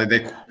 and then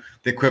probably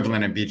the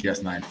equivalent in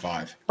BGS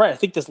 9.5. Right. I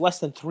think there's less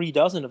than 3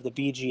 dozen of the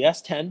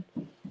BGS 10,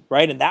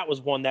 right? And that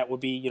was one that would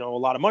be, a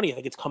lot of money. I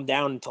think it's come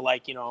down to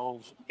like,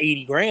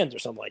 80 grand or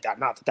something like that.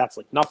 Not that that's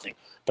like nothing,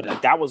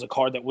 but that was a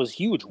card that was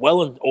huge,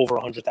 well in over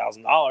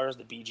 $100,000,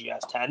 the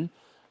BGS 10.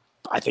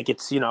 I think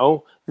it's,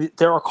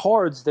 there are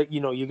cards that,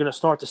 you're going to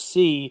start to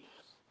see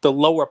the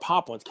lower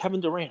pop ones.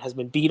 Kevin Durant has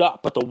been beat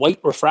up, but the white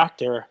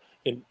refractor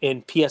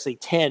in PSA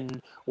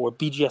 10 or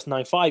BGS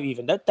 9.5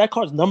 even, that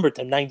card's numbered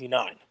to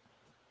 99.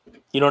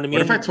 You know what I mean?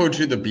 What if I told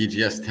you the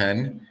BGS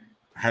 10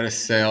 had a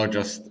sale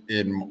just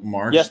in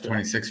March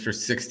 26 for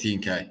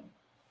 $16K?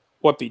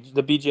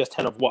 The BGS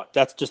 10 of what?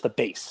 That's just the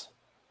base.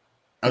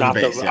 Not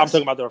the base, yes. I'm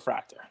talking about the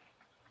refractor.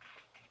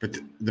 But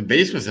the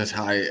base was as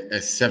high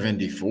as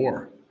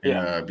 74 in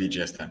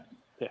BGS 10.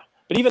 Yeah.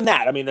 But even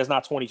that, I mean, there's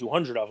not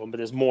 2,200 of them, but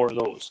there's more of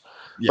those.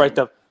 Yeah. Right?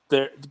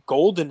 The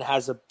Golden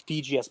has a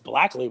BGS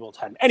Black Label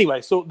 10.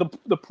 Anyway, so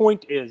the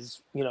point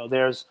is,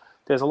 there's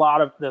a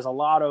lot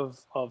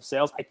of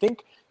sales. I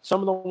think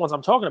some of the ones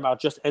I'm talking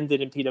about just ended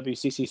in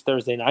PWCC's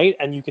Thursday night,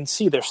 and you can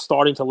see they're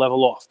starting to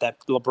level off. That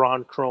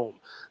LeBron Chrome,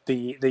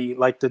 the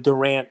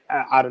Durant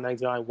out of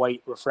 99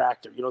 white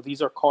refractor.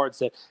 These are cards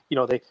that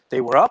they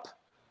were up,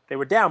 they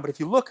were down. But if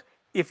you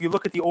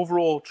look at the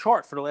overall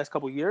chart for the last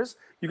couple of years,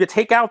 you could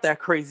take out that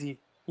crazy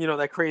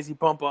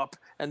bump up,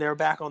 and they're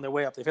back on their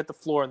way up. They've hit the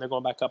floor and they're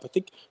going back up. I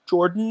think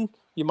Jordan,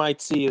 you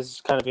might see, is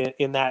kind of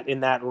in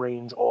that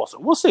range also.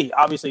 We'll see.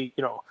 Obviously,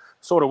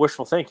 sort of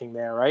wishful thinking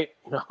there, right?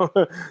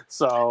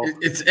 So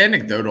it's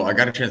anecdotal. I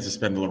got a chance to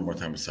spend a little more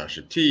time with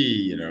Sasha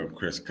T,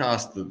 Chris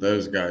Costa,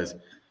 those guys.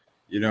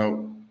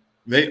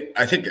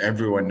 I think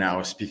everyone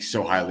now speaks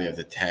so highly of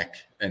the tech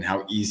and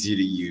how easy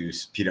to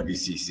use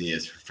PWCC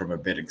is from a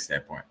bidding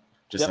standpoint.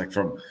 Just like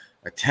from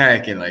a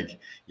tech and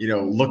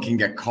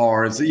looking at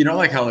cards,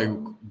 like how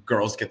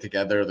girls get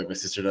together, like my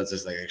sister does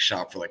this, like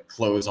shop for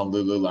clothes on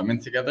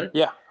Lululemon together.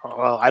 Yeah.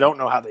 Well, I don't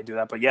know how they do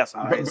that, but yes,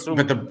 I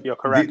assume you're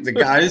correct. The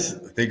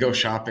guys, they go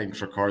shopping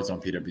for cards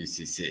on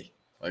PWCC.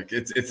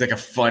 It's like a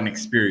fun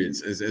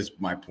experience is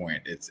my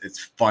point. It's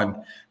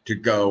fun to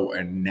go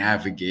and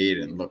navigate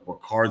and look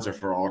what cards are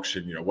for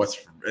auction,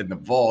 what's in the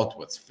vault,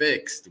 what's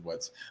fixed,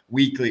 what's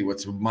weekly,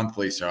 what's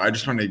monthly. So I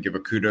just wanted to give a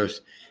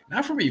kudos,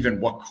 not from even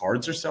what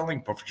cards are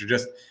selling, but for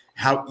just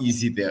how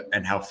easy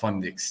and how fun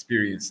the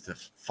experience to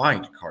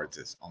find cards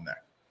is on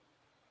there.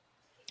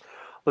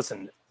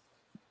 Listen,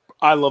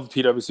 I love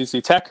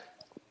PWCC Tech.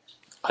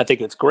 I think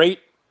it's great.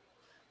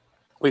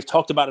 We've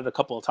talked about it a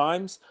couple of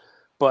times,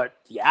 but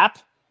the app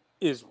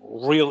is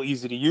real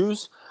easy to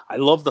use. I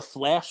love the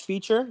flash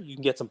feature. You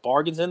can get some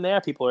bargains in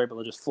there. People are able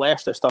to just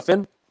flash their stuff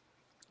in.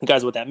 And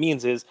guys, what that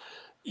means is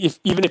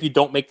even if you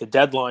don't make the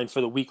deadline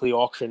for the weekly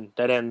auction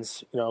that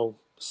ends,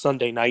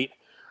 Sunday night,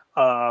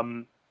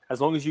 as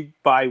long as you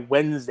by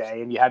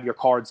Wednesday and you have your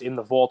cards in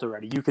the vault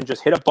already, you can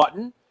just hit a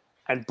button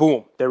and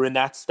boom, they're in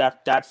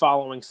that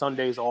following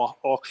Sunday's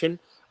auction.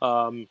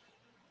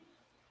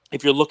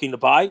 If you're looking to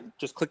buy,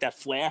 just click that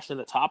flash in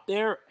the top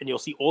there, and you'll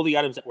see all the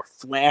items that were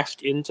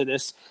flashed into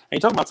this. And you're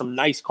talking about some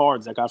nice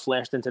cards that got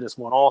flashed into this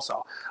one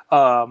also.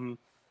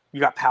 You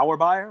got Power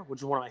Buyer,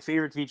 which is one of my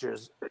favorite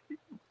features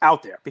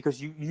out there,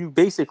 because you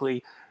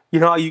basically,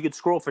 how you could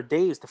scroll for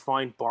days to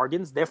find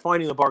bargains? They're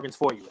finding the bargains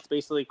for you. It's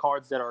basically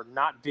cards that are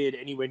not bid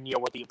anywhere near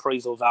what the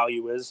appraisal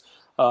value is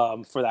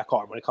for that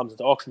card. When it comes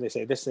to auction, they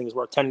say this thing is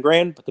worth 10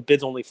 grand, but the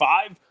bid's only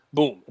 5.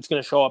 Boom, it's going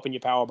to show up in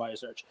your Power Buyer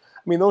search.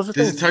 I mean, those are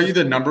Does things. It tell you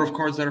the number of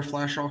cards that are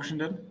flash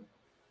auctioned in?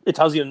 It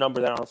tells you the number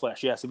that are on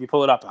flash. Yes, if you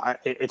pull it up,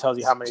 it tells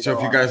you how many. So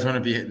if you guys want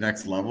to be at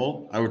next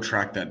level, I would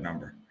track that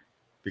number,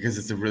 because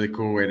it's a really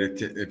cool way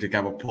to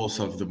have a pulse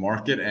of the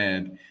market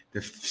and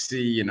to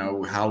see,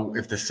 how,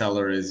 if the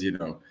seller is, a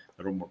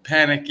little more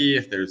panicky,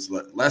 if there's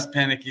less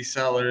panicky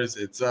sellers.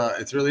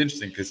 It's really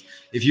interesting, because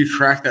if you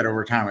track that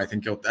over time, I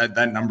think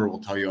that number will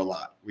tell you a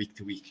lot week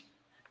to week.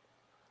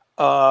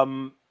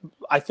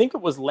 I think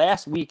it was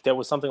last week there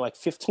was something like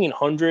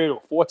 1,500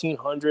 or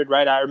 1,400,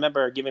 right? I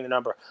remember giving the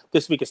number.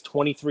 This week is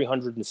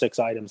 2,306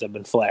 items have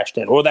been flashed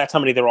in, or that's how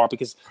many there are,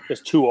 because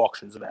there's 2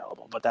 auctions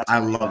available. But I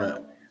love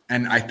it,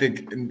 and I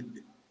think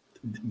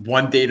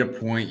one data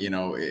point,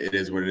 it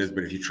is what it is.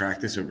 But if you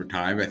track this over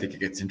time, I think it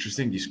gets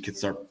interesting. You can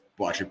start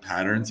watching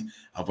patterns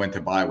of when to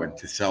buy, when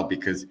to sell.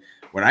 Because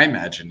what I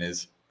imagine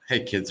is,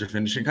 hey, kids are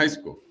finishing high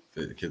school,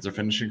 the kids are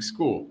finishing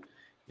school,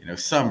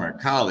 summer,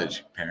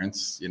 college,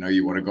 parents,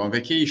 you want to go on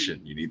vacation,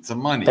 you need some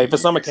money. Pay for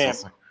summer camp.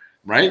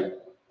 Right?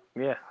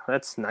 Yeah,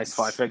 that's nice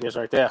 5 figures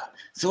right there.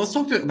 So let's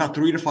talk about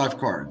 3 to 5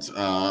 cards,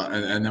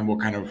 and then we'll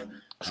kind of.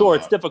 Sure,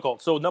 it's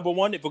difficult. So number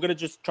one, if we're going to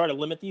just try to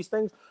limit these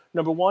things,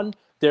 number one,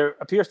 there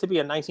appears to be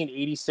a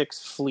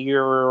 1986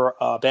 Fleer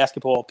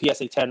basketball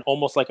PSA 10,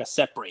 almost like a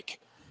set break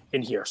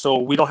in here. So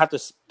we don't have to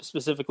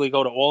specifically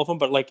go to all of them,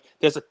 but like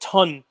there's a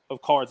ton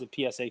of cards at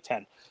PSA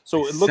 10.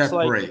 So it looks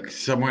like break.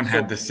 Someone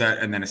had the set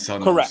and then a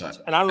set. Correct. Set.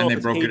 And I don't know if they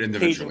it's broke it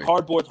individually. Cajun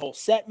Cardboard's whole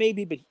set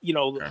maybe, but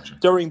Gotcha.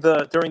 during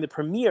the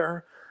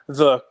premiere,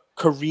 the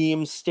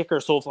Kareem sticker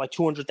sold for like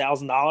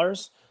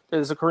 $200,000.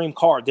 There's a Kareem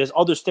card. There's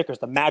other stickers,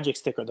 the Magic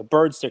sticker, the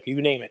Bird sticker,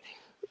 you name it.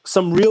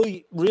 Some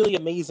really, really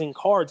amazing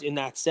cards in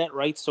that set,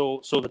 right?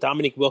 So the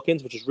Dominique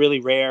Wilkins, which is really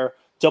rare,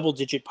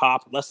 double-digit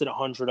pop, less than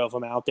 100 of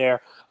them out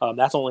there.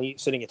 That's only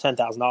sitting at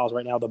 $10,000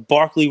 right now. The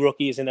Barkley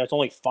rookie is in there. It's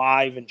only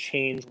 5 and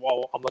change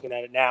while I'm looking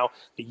at it now.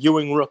 The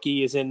Ewing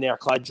rookie is in there.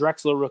 Clyde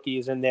Drexler rookie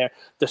is in there.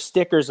 The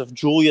stickers of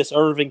Julius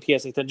Erving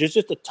PSA 10. There's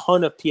just a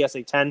ton of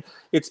PSA 10.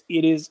 It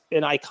is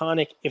an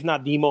iconic, if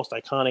not the most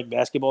iconic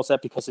basketball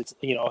set because it's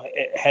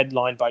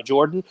headlined by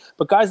Jordan.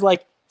 But guys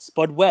like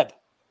Spud Webb,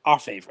 our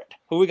favorite,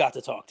 who we got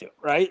to talk to,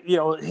 right?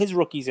 His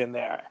rookie's in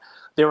there.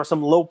 There are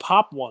some low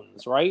pop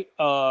ones, right?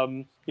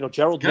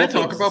 Gerald. Can I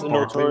talk about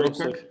Barkley real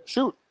quick?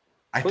 Shoot.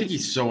 I think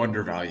he's so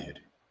undervalued.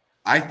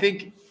 I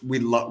think we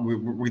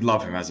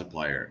love him as a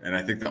player, and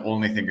I think the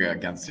only thing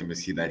against him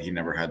is that he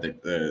never had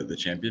the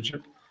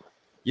championship.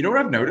 You know what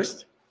I've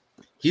noticed?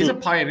 He's a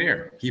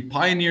pioneer. He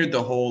pioneered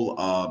the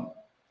whole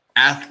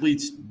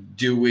athletes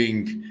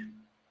doing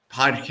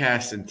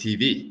podcasts and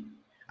TV.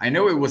 I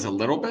know it was a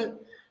little bit,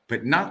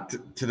 but not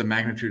to the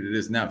magnitude it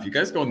is now. If you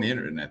guys go on the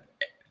internet,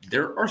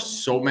 there are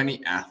so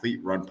many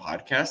athlete-run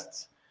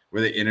podcasts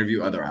where they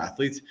interview other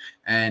athletes,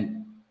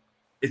 and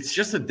it's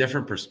just a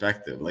different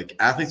perspective. Like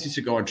athletes used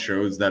to go on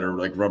shows that are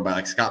like run by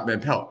like Scott Van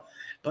Pelt,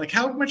 but like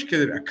how much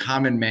could a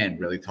common man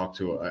really talk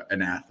to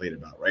an athlete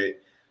about, right?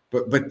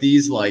 But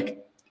these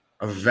like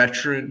a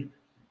veteran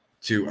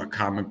to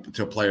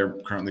a player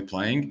currently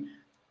playing,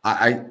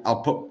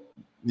 I'll put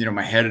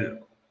my head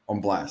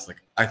on blast.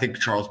 Like I think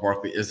Charles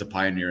Barkley is a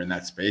pioneer in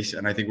that space,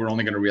 and I think we're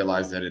only going to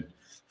realize that in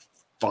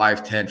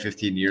 5, 10,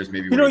 15 years,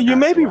 maybe. You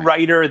may be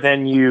righter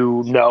than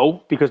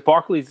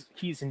because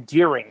he's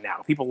endearing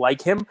now. People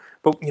like him,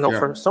 but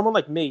for someone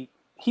like me,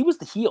 he was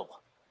the heel.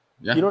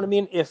 Yeah. You know what I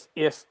mean?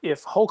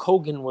 If Hulk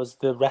Hogan was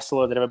the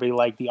wrestler that everybody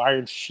liked, the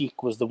Iron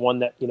Sheik was the one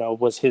that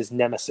was his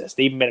nemesis.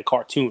 They even made a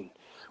cartoon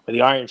where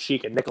the Iron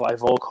Sheik and Nikolai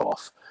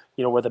Volkov,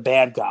 were the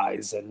bad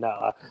guys, and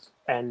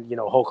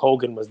Hulk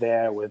Hogan was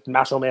there with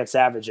Macho Man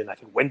Savage and I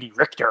think Wendy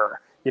Richter,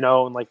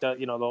 and like the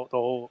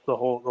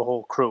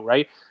whole crew,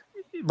 right?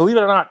 Believe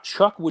it or not,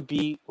 Chuck would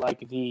be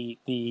like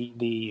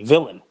the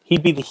villain.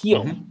 He'd be the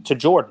heel to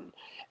Jordan.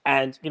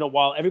 And,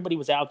 while everybody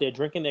was out there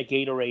drinking their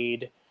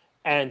Gatorade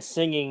and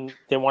singing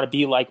they want to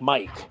be like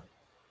Mike,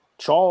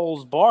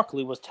 Charles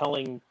Barkley was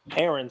telling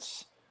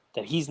parents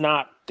that he's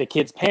not the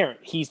kid's parent.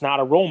 He's not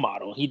a role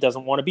model. He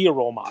doesn't want to be a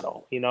role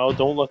model.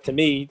 Don't look to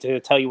me to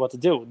tell you what to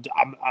do.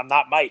 I'm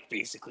not Mike,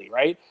 basically,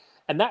 right?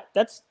 And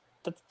that's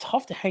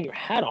tough to hang your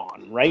hat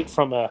on, right?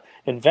 From a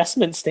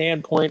investment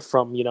standpoint,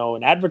 from,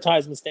 an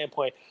advertisement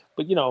standpoint.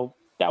 But,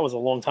 that was a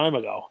long time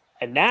ago.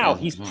 And now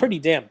he's pretty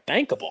damn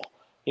bankable.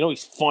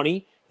 He's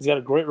funny. He's got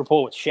a great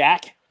rapport with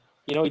Shaq.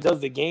 He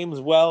does the games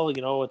well.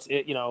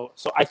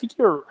 So I think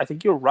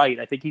you're right.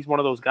 I think he's one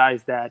of those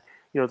guys that,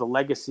 the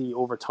legacy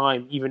over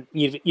time,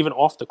 even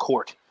off the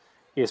court,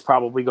 is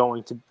probably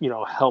going to,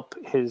 help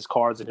his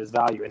cards and his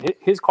value. And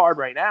his card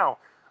right now,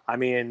 I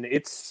mean,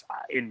 it's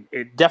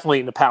definitely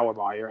in the power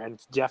buyer, and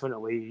it's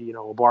definitely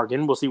a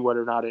bargain. We'll see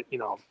whether or not it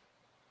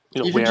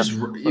even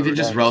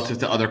just relative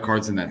to other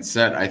cards in that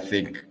set. I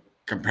think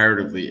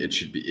comparatively, it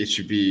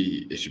should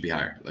be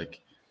higher.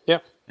 Like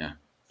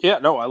yeah.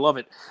 No, I love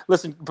it.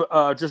 Listen,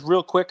 just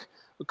real quick,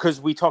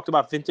 because we talked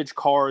about vintage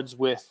cards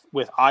with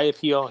eye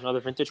appeal and other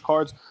vintage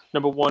cards.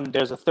 Number one,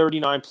 there's a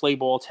 39 play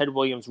ball Ted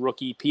Williams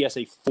rookie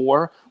PSA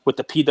 4 with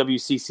the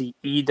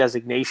PWCC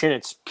designation.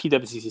 It's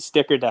PWCC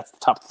sticker. That's the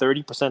top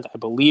 30%, I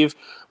believe.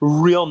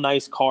 Real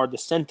nice card. The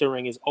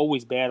centering is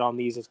always bad on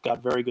these. It's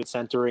got very good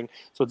centering,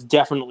 so it's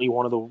definitely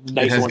one of the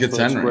nice ones. Good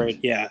centering.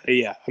 Yeah.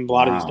 And a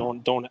lot of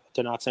these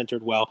they're not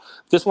centered well.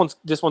 This one's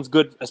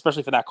good,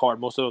 especially for that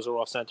card. Most of those are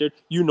off centered.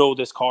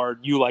 This card.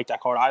 You like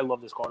that card. I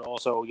love this card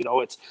also.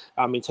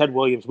 Ted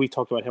Williams, we've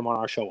talked about him on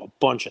our show a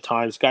bunch of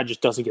times. This guy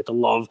just doesn't get the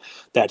love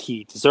that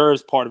he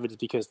deserves. Part of it is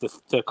because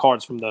the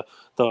cards from the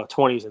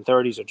 20s and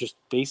 30s are just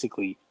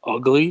basically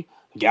ugly.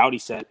 The Gowdy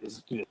set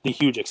is the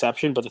huge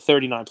exception, but the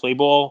 39 play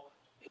ball,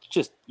 it's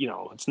just,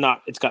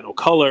 it's got no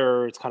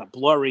color. It's kind of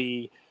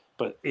blurry,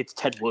 but it's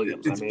Ted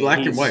Williams. It's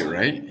black and white,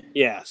 right?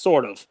 Yeah,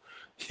 sort of.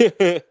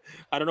 I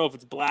don't know if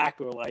it's black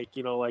or like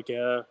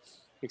a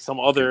like some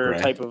other gray.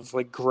 type of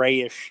like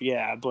grayish.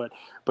 Yeah, but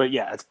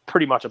yeah, it's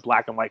pretty much a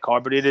black and white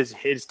card. But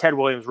it's Ted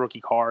Williams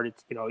rookie card.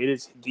 It's it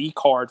is the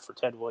card for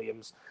Ted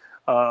Williams,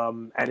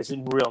 and it's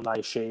in real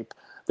nice shape.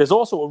 There's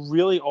also a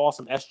really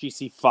awesome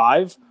SGC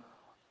 5.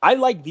 I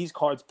like these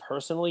cards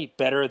personally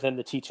better than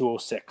the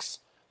T206.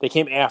 They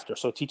came after.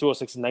 So T206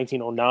 is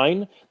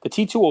 1909. The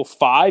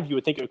T205, you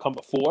would think it would come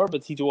before,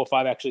 but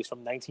T205 actually is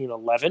from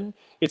 1911.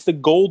 It's the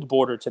gold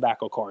border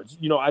tobacco cards.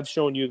 I've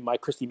shown you my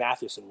Christy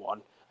Mathewson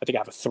one. I think I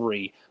have a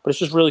 3, but it's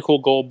just really cool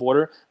gold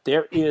border.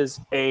 There is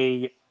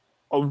a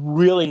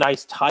really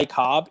nice Ty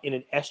Cobb in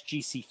an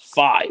SGC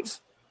 5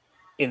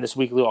 in this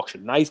weekly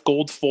auction. Nice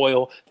gold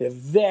foil. They're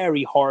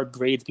very hard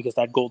grades because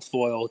that gold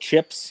foil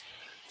chips.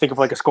 Think of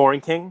like a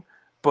Scoring King,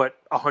 but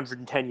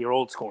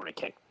 110-year-old Scoring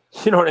King.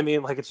 You know what I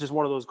mean? Like, it's just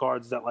one of those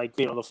cards that, like,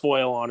 the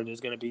foil on it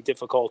is going to be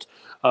difficult,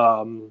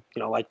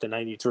 like the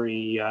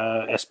 93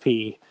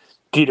 SP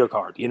Jeter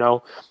card,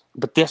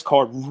 But this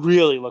card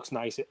really looks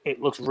nice.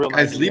 It looks real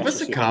nice. Guys, leave us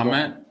a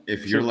comment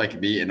if you're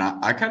like me. And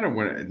I kind of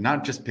want to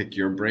not just pick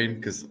your brain,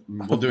 because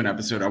we'll do an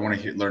episode. I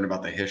want to learn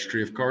about the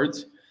history of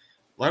cards.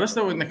 Let us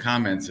know in the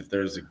comments if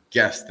there's a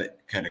guest that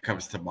kind of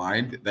comes to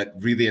mind that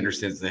really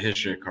understands the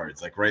history of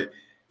cards. Like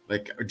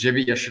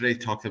Jimmy yesterday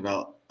talked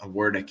about a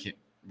word I can't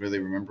really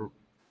remember.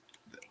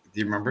 Do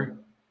you remember?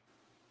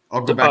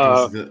 I'll go back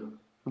and listen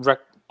to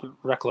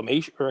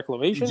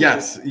reclamation.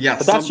 Yes.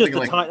 But that's just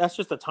the time. That's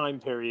just the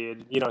time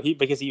period.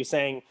 Because he was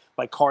saying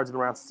like cards have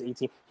been around since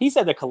 18. He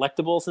said they're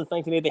collectible since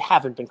 1980. They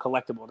haven't been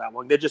collectible that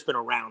long. They've just been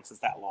around since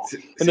that long.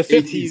 In the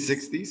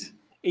 50s,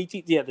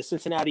 1860s. The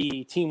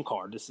Cincinnati team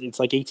card. It's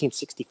like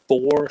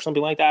 1864 or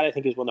something like that. I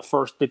think is when the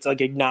first. It's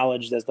like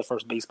acknowledged as the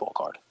first baseball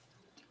card.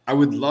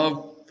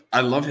 I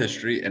love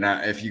history, and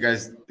if you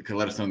guys could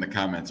let us know in the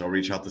comments, I'll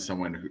reach out to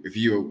someone if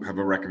you have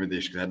a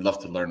recommendation, because I'd love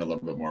to learn a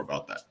little bit more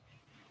about that.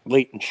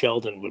 Leighton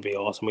Sheldon would be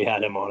awesome. We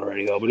had him on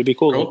already, though, but it'd be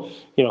cool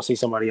to, see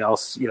somebody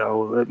else,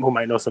 who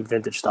might know some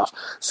vintage stuff.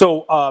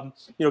 So,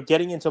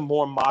 getting into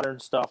more modern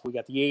stuff, we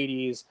got the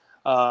 80s.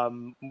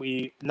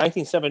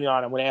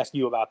 1979, I'm going to ask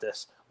you about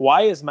this.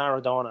 Why is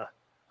Maradona,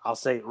 I'll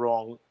say it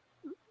wrong,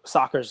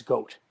 soccer's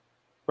GOAT?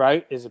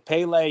 Right? Is it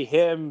Pele,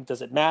 him?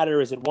 Does it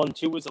matter? Is it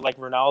 1-2? Is it like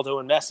Ronaldo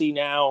and Messi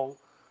now?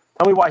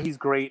 Tell me why he's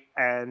great.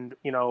 And,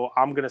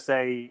 I'm going to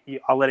say,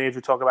 I'll let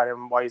Andrew talk about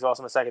him, why he's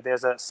awesome in a second.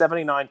 There's a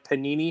 79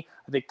 Panini,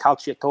 I think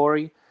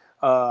Calciatore,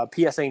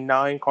 PSA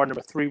 9, card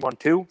number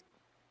 312.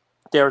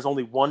 There is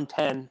only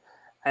 110,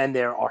 and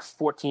there are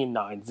 14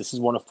 nines. This is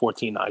one of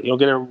 14 nines. You'll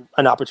get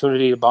an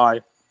opportunity to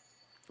buy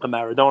a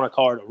Maradona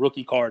card, a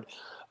rookie card,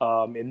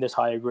 in this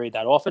higher grade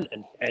that often.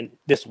 And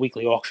this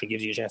weekly auction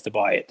gives you a chance to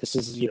buy it. This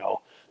is,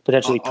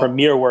 potentially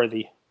premier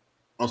worthy.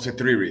 I'll say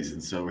 3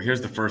 reasons. So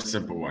here's the first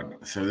simple one.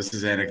 So this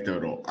is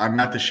anecdotal. I'm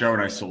at the show and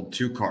I sold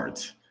 2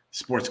 cards,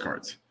 sports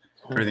cards.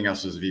 Everything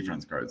else was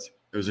VFriends cards.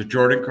 It was a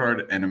Jordan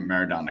card and a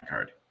Maradona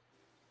card.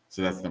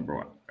 So that's number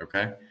 1.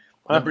 Okay.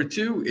 Number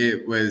 2,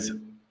 it was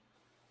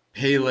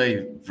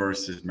Pele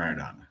versus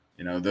Maradona.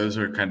 Those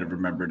are kind of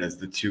remembered as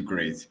the 2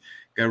 greats.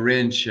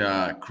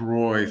 Garrincha,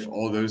 Cruyff,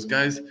 all those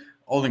guys,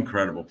 all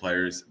incredible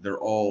players. They're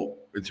all,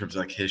 in terms of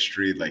like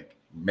history, like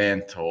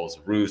Mantles,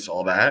 Roos,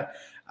 all that.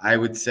 I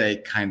would say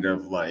kind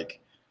of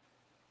like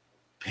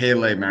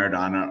Pele,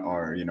 Maradona,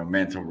 or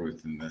Mantle,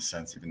 Ruth in this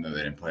sense, even though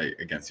they didn't play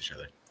against each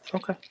other.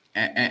 Okay.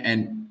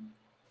 And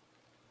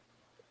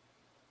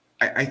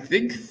I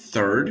think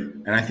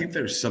third, and I think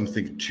there's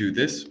something to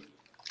this.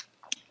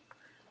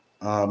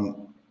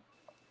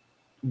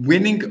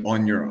 Winning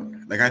on your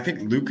own. Like, I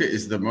think Luka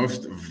is the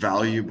most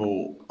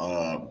valuable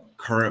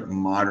current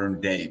modern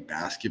day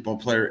basketball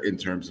player in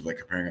terms of like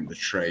comparing him to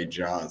Trey,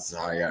 Ja,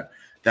 Zion,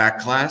 that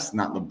class,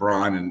 not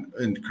LeBron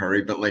and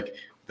Curry, but like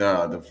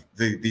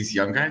these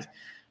young guys,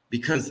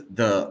 because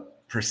the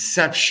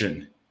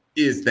perception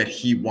is that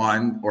he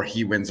won or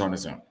he wins on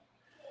his own.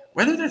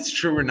 Whether that's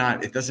true or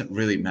not, it doesn't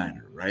really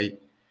matter, right?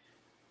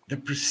 The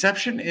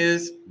perception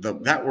is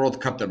that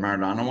World Cup that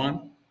Maradona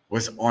won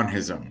was on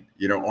his own,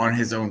 on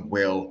his own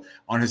will,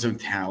 on his own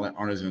talent,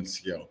 on his own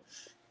skill.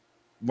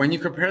 When you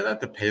compare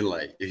that to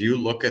Pele, if you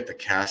look at the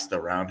cast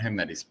around him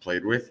that he's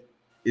played with,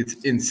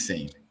 it's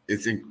insane.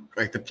 It's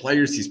like the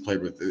players he's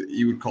played with,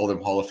 you would call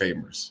them Hall of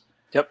Famers.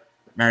 Yep.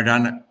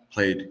 Maradona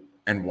played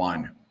and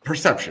won.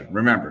 Perception,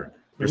 remember,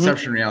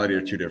 perception and reality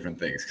are 2 different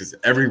things, because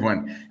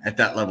everyone at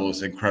that level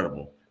is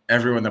incredible.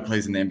 Everyone that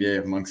plays in the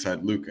NBA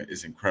alongside Luka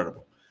is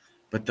incredible.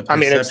 But the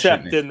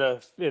except in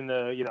the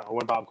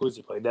when Bob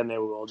Cousy played, then they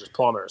were all just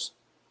plumbers.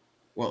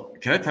 Well,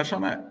 can I touch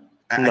on that?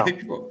 No. I think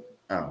people.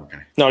 Oh, okay.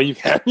 No, you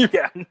can. You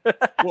can.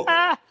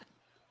 Well,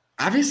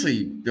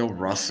 obviously, Bill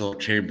Russell,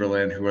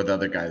 Chamberlain, who are the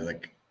other guys?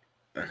 Like,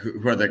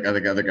 who are the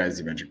other guys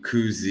you mentioned?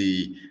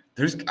 Cousy.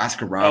 There's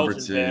Oscar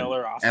Robertson,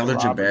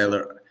 Elgin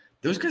Baylor.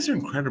 Those guys are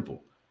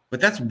incredible.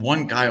 But that's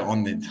one guy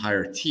on the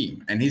entire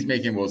team, and he's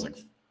making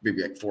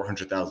maybe like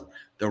 $400,000.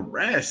 The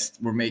rest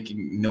were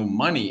making no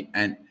money,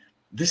 and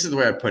this is the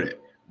way I put it.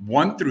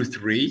 1 through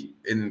 3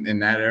 in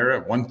that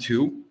era, 1,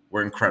 2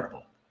 were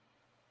incredible.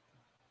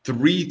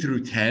 3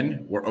 through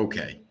 10 were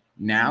okay.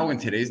 Now in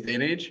today's day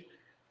and age,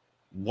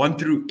 1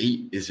 through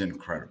 8 is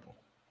incredible.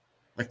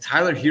 Like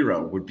Tyler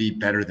Hero would be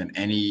better than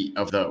any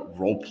of the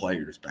role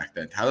players back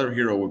then. Tyler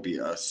Hero would be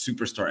a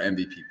superstar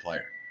MVP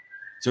player.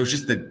 So it's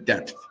just the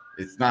depth.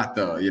 It's not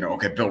the,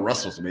 okay, Bill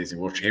Russell's amazing.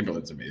 Will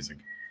Chamberlain's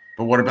amazing.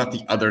 But what about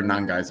the other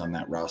 9 guys on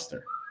that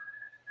roster?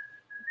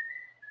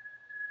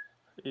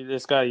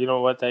 This guy, you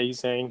know what that he's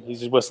saying? He's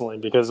just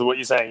whistling because what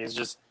you're saying is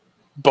just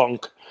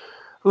bunk.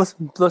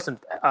 Listen.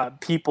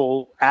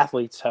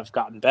 Athletes have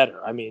gotten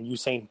better. I mean,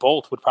 Usain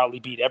Bolt would probably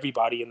beat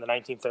everybody in the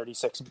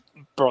 1936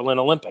 Berlin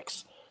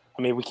Olympics.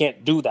 I mean, we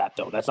can't do that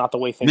though. That's not the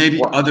way things maybe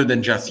work. Other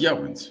than Jesse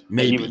Owens.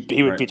 Maybe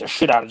he would beat the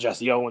shit out of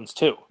Jesse Owens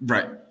too.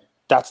 Right.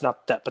 That's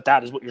not that, but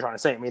that is what you're trying to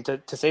say. I mean,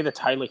 to say that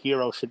Tyler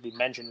Hero should be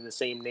mentioned in the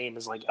same name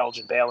as like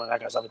Elgin Baylor and that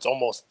kind of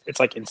stuff, it's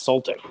like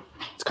insulting.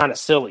 It's kind of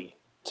silly,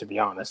 to be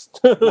honest.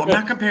 Well, I'm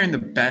not comparing the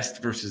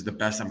best versus the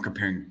best. I'm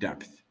comparing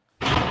depth.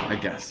 I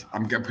guess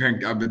I'm comparing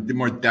the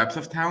more depth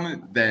of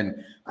talent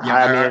than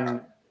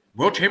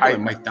Will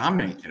Chamberlain might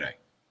dominate today.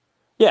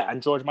 Yeah,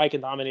 and George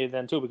Mikan dominated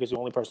then too because the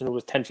only person who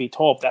was 10 feet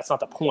tall. But that's not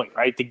the point,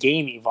 right? The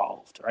game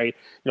evolved, right?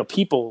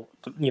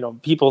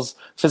 People's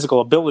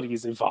physical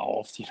abilities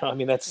evolved. I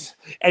mean,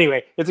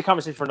 anyway. It's a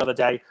conversation for another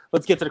day.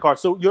 Let's get to the card.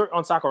 So you're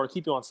on soccer. I'll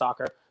keep you on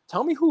soccer.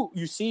 Tell me who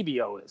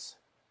Eusebio is.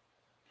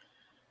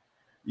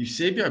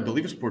 Eusebio, I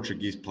believe, is a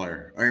Portuguese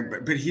player,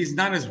 but he's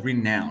not as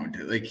renowned.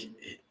 Like,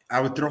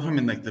 I would throw him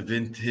in like the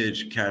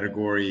vintage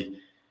category.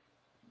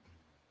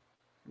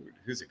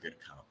 Who's a good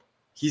comp?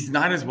 He's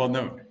not as well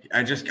known.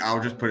 I'll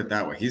just put it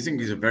that way. He's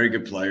a very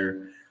good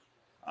player.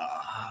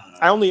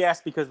 I only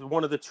asked because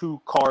one of the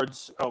 2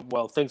 cards,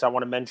 things I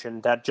want to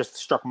mention that just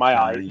struck my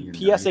eye.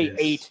 Unitas.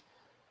 PSA 8.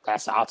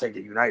 I'll take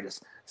it.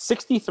 Unitas.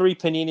 63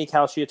 Panini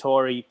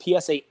Calciatore.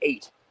 PSA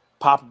 8.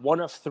 Pop 1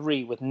 of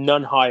 3 with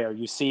none higher.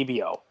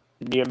 Eusebio.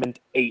 Near mint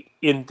 8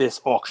 in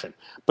this auction.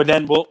 But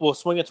then we'll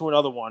swing it to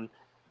another one.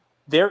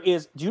 Do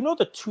you know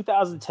the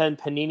 2010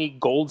 Panini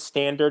Gold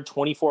Standard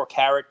 24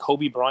 karat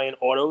Kobe Bryant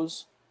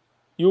autos?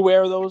 You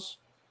aware of those?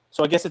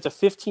 So I guess it's a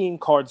 15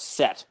 card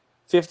set,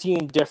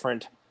 15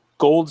 different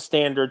Gold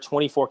Standard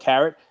 24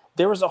 karat.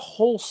 There is a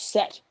whole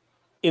set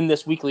in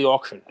this weekly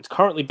auction. It's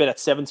currently bid at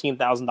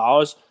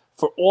 $17,000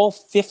 for all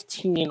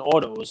 15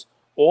 autos,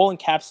 all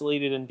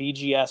encapsulated in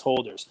BGS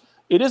holders.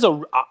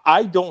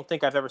 I don't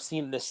think I've ever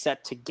seen this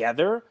set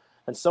together.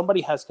 And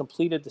somebody has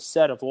completed the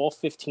set of all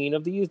 15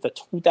 of these, the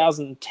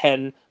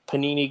 2010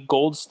 Panini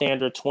Gold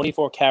Standard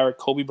 24 karat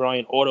Kobe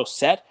Bryant auto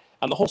set,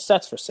 and the whole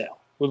set's for sale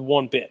with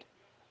one bid.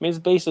 I mean, it's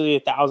basically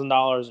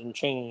 $1,000 and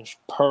change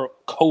per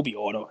Kobe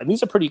auto, and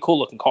these are pretty cool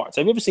looking cards.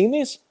 Have you ever seen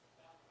these?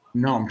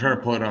 No, I'm trying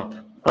to pull it up.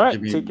 All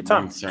right, take your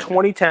time.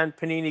 2010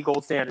 Panini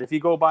Gold Standard. If you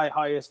go by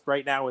highest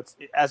right now,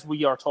 as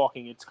we are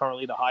talking, it's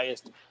currently the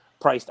highest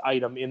priced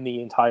item in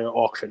the entire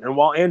auction. And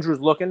while Andrew's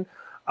looking,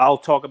 I'll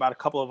talk about a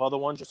couple of other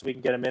ones just so we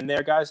can get them in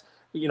there, guys.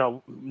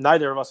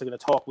 Neither of us are going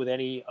to talk with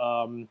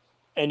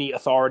any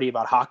authority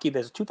about hockey.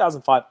 There's a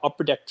 2005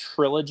 Upper Deck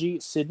Trilogy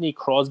Sidney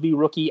Crosby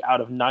rookie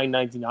out of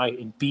 $9.99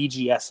 in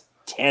BGS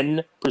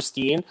 10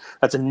 pristine.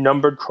 That's a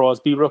numbered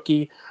Crosby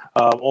rookie,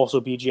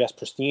 also BGS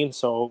pristine.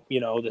 So,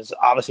 there's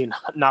obviously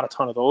not a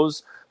ton of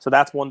those. So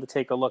that's one to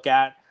take a look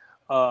at.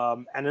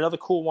 And another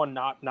cool one,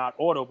 not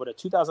auto, but a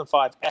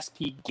 2005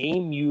 SP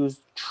Game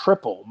Used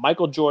Triple.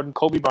 Michael Jordan,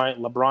 Kobe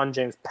Bryant, LeBron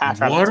James, patch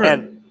out of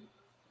 10.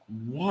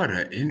 What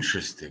an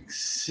interesting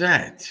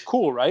set.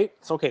 Cool, right?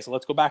 So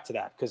let's go back to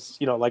that because,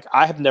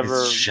 I have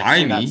never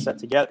seen that set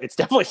together. It's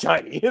definitely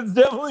shiny.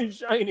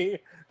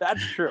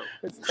 That's true.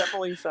 It's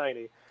definitely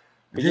shiny.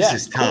 But this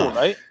is tough. Cool,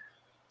 right?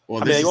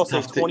 Well, they also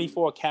have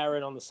 24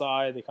 karat on the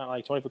side. They kind of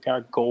like 24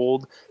 karat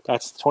gold.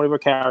 That's 24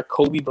 karat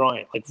Kobe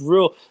Bryant. Like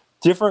real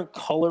different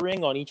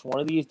coloring on each one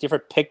of these,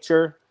 different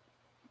picture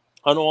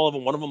on all of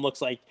them. One of them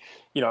looks like,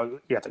 you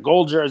got the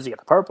gold jersey, you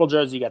got the purple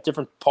jersey, you got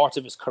different parts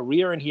of his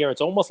career in here.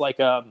 It's almost like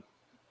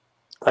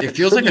it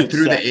feels like a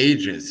through the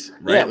ages,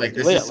 right?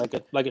 Yeah,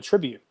 like a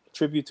tribute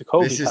to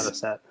Kobe kind of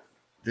set.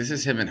 This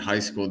is him in high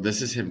school.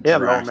 This is him. Yeah,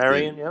 Mel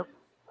Marion. Yep.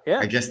 Yeah.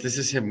 I guess this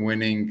is him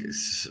winning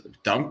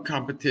dunk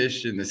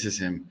competition. This is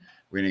him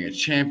winning a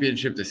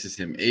championship. This is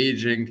him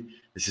aging.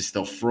 This is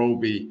still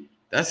Froby.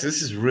 This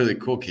is really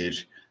cool,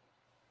 Cage.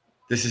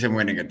 This is him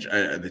winning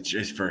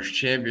his first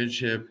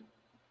championship.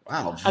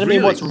 Wow. I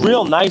mean, what's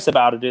real nice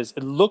about it is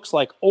it looks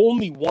like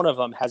only one of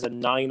them has a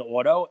 9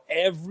 auto.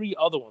 Every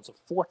other one, so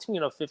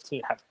 14 or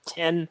 15, have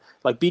 10,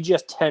 like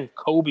BGS 10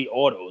 Kobe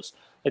autos.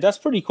 Like, that's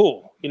pretty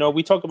cool.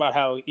 We talk about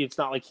how it's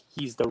not like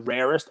he's the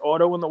rarest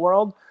auto in the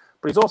world,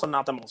 but he's also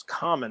not the most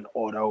common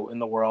auto in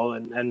the world,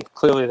 and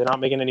clearly they're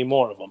not making any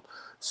more of them.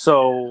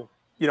 So,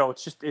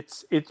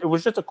 it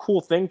was just a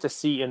cool thing to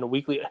see in the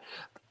weekly.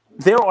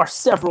 There are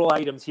several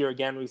items here,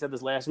 again, we said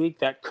this last week,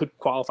 that could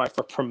qualify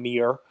for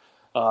Premier.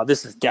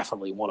 This is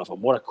definitely one of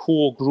them. What a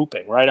cool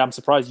grouping, right? I'm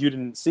surprised you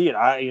didn't see it.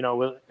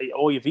 With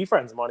all your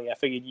V-Friends money, I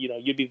figured,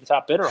 you'd be the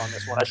top bidder on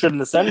this one. I shouldn't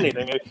have said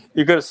anything.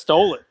 You could have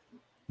stole it.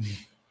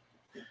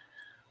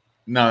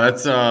 No,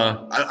 that's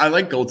I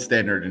like Gold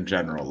Standard in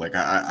general. Like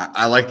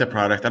I like the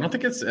product. I don't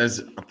think it's as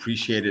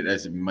appreciated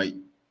as it might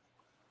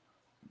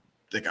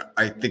like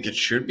I think it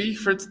should be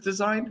for its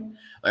design.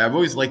 Like, I've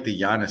always liked the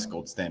Giannis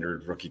Gold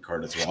Standard rookie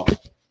card as well.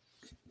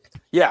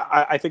 Yeah,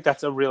 I think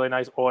that's a really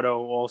nice auto.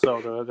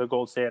 Also, the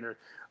gold standard.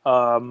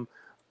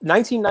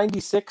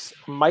 1996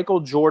 Michael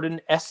Jordan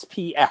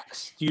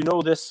SPX. Do you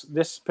know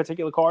this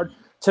particular card?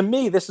 To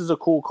me, this is a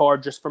cool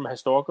card just from a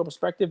historical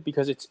perspective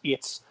because it's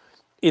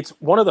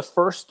one of the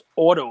first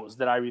autos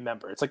that I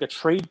remember. It's like a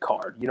trade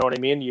card. You know what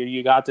I mean?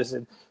 You got this.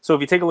 So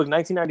if you take a look,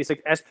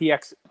 1996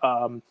 SPX,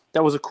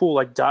 that was a cool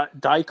like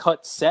die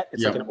cut set.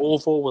 It's like an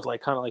oval with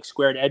like kind of like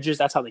squared edges.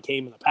 That's how they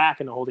came in the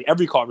pack and the whole thing.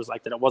 Every card was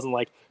like that. It wasn't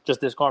like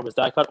just this card was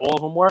die cut. All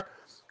of them were.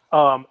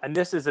 And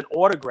this is an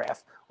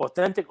autograph,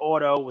 authentic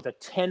auto with a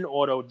 10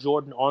 auto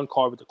Jordan on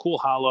card with a cool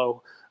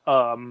hollow.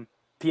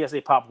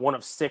 PSA Pop 1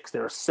 of 6.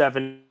 There are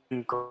 7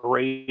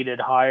 graded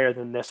higher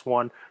than this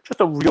one.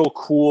 Just a real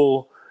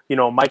cool,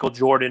 Michael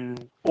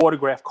Jordan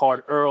autograph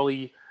card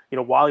early,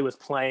 while he was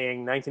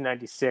playing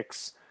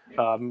 1996.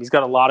 He's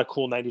got a lot of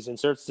cool 90s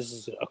inserts. This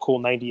is a cool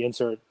 90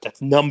 insert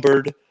that's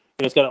numbered.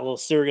 It's got a little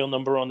serial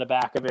number on the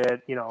back of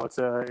it. It's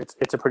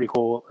a pretty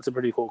cool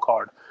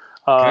card.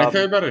 Can I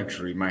tell you about a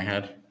dream I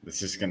had?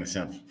 This is going to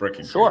sound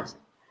freaking sure. crazy.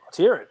 Let's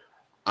hear it.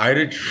 I had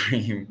a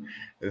dream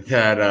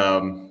that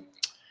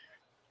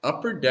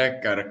Upper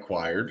Deck got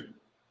acquired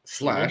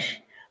 /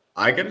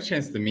 I got a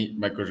chance to meet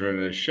Michael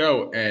Jordan at a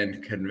show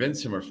and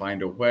convince him or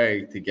find a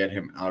way to get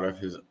him out of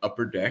his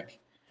Upper Deck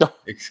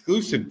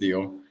exclusive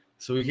deal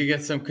so we could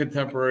get some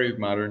contemporary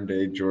modern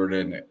day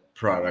Jordan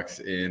products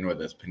in with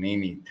us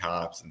Panini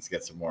tops and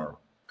get some more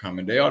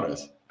common day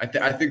autos.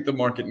 I think the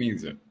market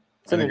needs it.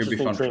 It's an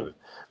interesting dream.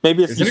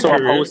 Maybe you saw a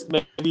post.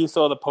 Maybe you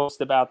saw the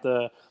post about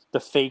the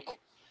fake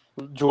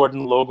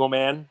Jordan logo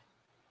man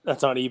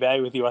that's on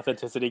eBay with the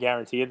authenticity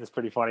guarantee. It's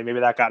pretty funny.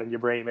 Maybe that got in your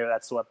brain. Maybe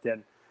that swept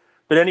in.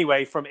 But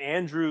anyway, from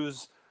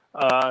Andrew's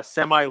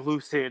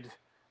semi-lucid,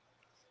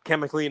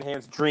 chemically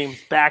enhanced dreams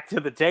back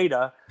to the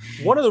data,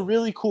 one of the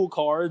really cool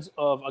cards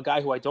of a guy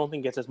who I don't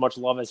think gets as much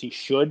love as he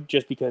should,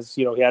 just because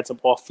he had some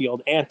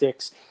off-field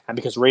antics, and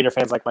because Raider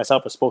fans like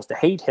myself are supposed to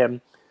hate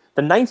him.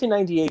 The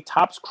 1998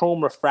 Topps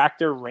Chrome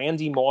Refractor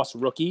Randy Moss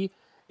rookie.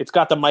 It's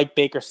got the Mike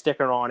Baker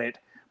sticker on it,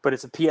 but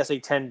it's a PSA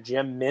 10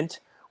 gem mint.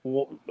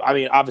 I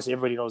mean, obviously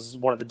everybody knows this is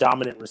one of the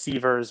dominant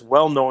receivers,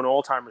 well-known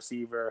all-time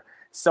receiver.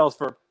 Sells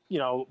for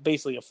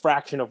basically a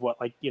fraction of what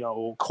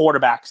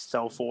quarterbacks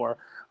sell for.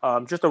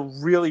 Just a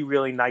really,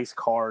 really nice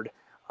card.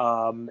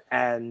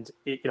 And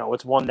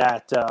it's one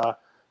that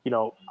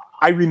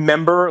I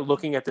remember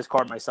looking at this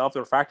card myself, the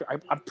refractor.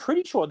 I'm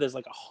pretty sure there's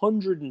like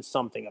 100 and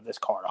something of this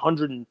card,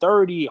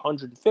 130,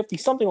 150,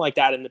 something like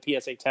that in the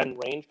PSA 10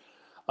 range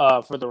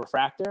for the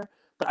refractor.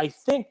 But I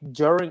think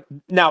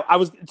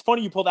it's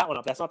funny you pull that one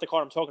up. That's not the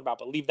card I'm talking about,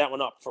 but leave that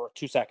one up for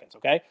 2 seconds,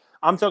 okay?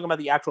 I'm talking about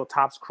the actual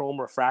Topps Chrome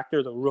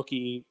Refractor, the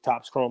rookie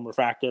Topps Chrome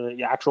Refractor,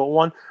 the actual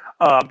one.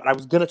 But I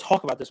was going to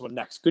talk about this one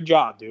next. Good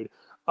job, dude.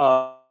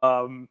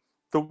 The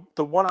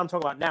one I'm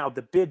talking about now,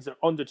 the bids are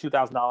under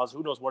 $2,000.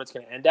 Who knows what it's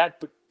going to end at?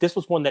 But this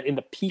was one that in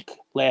the peak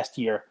last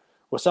year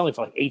was selling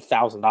for like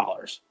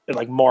 $8,000 in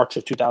like March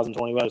of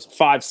 2021. It was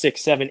 5,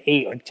 6, 7,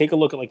 8. Like take a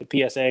look at like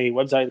the PSA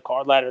website, the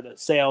card ladder, the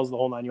sales, the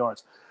whole 9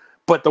 yards.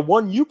 But the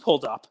one you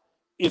pulled up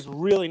is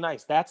really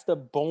nice. That's the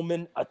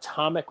Bowman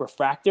Atomic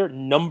Refractor,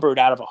 numbered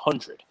out of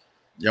 100.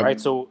 Yep. Right?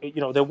 So,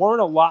 there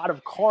weren't a lot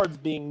of cards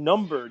being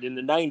numbered in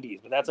the 90s,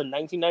 but that's a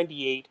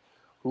 1998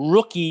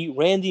 rookie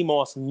Randy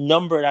Moss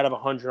numbered out of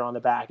 100 on the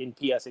back in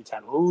PSA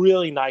 10.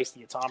 Really nice,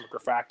 the Atomic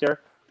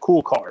Refractor.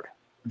 Cool card.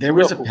 There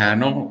was a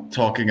panel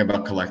talking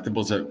about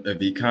collectibles at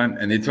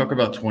VCon, and they talk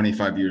about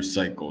 25-year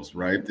cycles,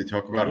 right? They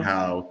talk about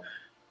how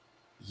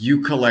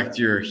you collect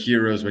your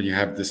heroes when you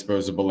have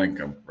disposable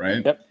income,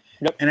 right? Yep.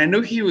 And I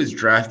know he was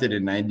drafted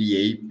in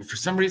 98, but for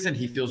some reason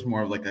he feels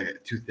more of like a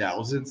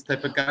 2000s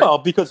type of guy. Well,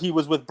 because he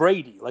was with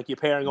Brady. Like you're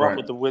pairing him up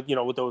with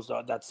those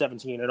that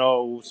 17-0,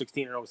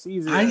 16-0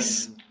 season.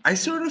 I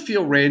sort of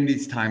feel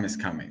Randy's time is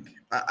coming.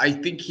 I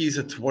think he's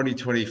a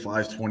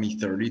 2025,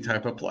 2030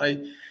 type of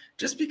play,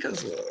 just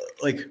because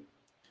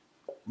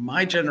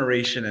my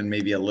generation and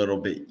maybe a little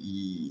bit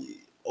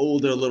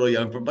older, a little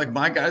young, but like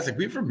my guys, like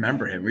we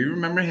remember him. We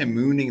remember him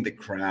mooning the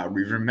crowd.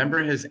 We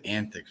remember his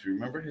antics. We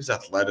remember his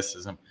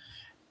athleticism.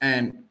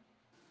 And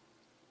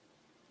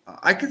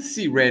I could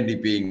see Randy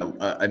being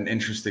an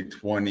interesting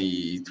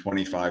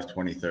 2025,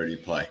 2030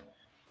 play.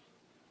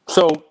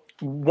 So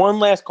one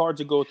last card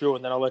to go through,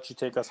 and then I'll let you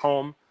take us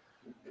home.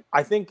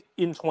 I think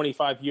in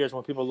 25 years,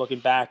 when people are looking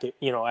back at,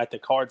 at the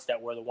cards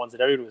that were the ones that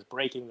everybody was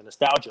breaking, the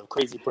nostalgia of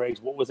Crazy Breaks,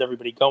 what was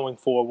everybody going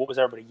for? What was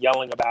everybody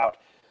yelling about?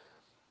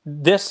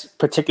 This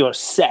particular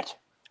set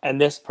and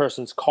this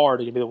person's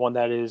card are going to be the one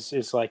that is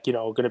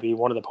going to be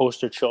one of the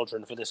poster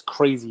children for this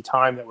crazy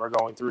time that we're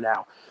going through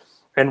now.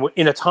 And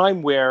in a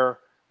time where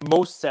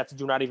most sets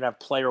do not even have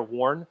player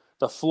worn,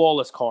 the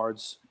flawless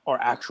cards are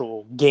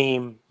actual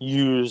game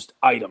used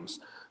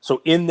items.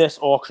 So in this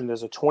auction,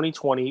 there's a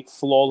 2020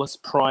 Flawless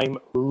Prime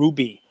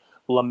Ruby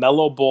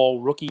LaMelo Ball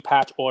rookie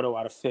patch auto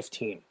out of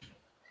 15.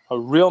 A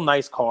real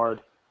nice card.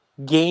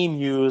 Game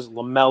used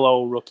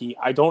LaMelo rookie.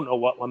 I don't know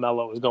what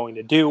LaMelo is going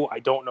to do. I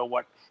don't know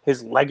what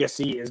his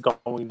legacy is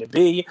going to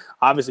be.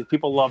 Obviously,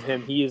 people love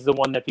him. He is the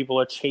one that people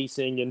are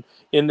chasing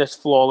in this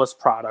flawless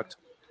product.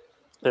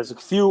 There's a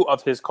few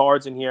of his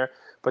cards in here,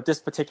 but this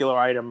particular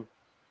item,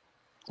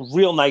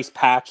 real nice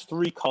patch,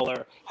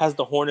 3-color, has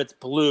the Hornets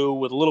blue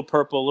with a little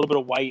purple, a little bit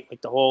of white,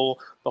 like the whole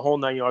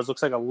 9 yards.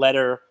 Looks like a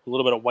letter, a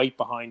little bit of white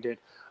behind it.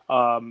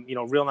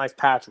 Real nice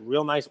patch,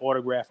 real nice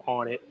autograph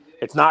on it.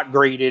 It's not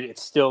graded.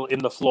 It's still in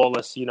the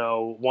flawless,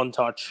 one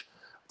touch.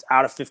 It's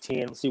out of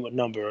 15. Let's see what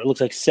number. It looks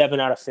like 7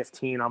 out of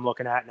 15 I'm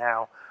looking at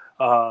now.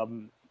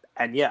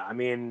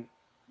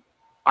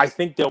 I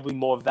think there'll be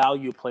more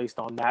value placed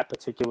on that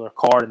particular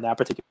card and that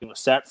particular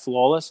set,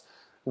 flawless,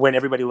 when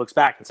everybody looks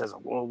back and says,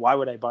 well, why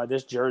would I buy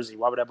this jersey?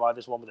 Why would I buy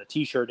this one with a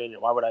T-shirt in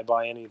it? Why would I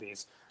buy any of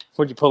these?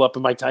 Would you pull up a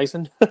Mike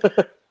Tyson?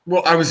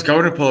 Well, I was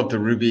going to pull up the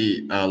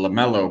Ruby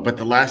LaMelo, but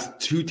the last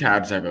 2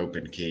 tabs I've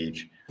opened,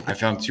 Cage, I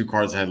found 2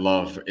 cards I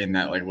love in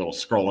that little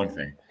scrolling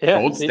thing. Yeah,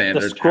 Gold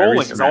standard. The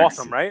scrolling is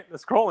awesome, right? The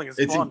scrolling is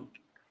fun.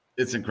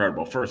 It's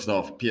incredible. First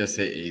off,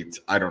 PSA 8,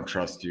 I don't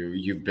trust you.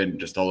 You've been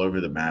just all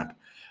over the map.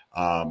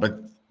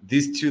 But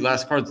these 2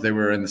 last cards, they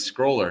were in the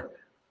scroller.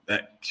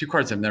 That 2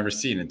 cards I've never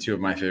seen and 2 of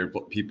my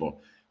favorite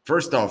people.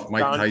 First off,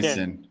 Mike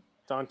Tyson.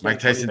 Mike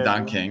Tyson,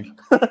 Don King.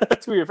 2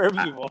 of your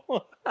favorite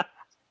people.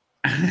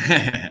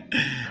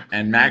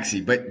 And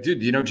Maxi. But,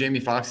 dude, you know Jamie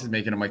Foxx is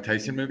making a Mike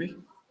Tyson movie?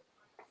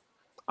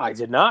 I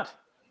did not.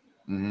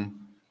 Mm-hmm.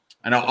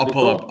 And I'll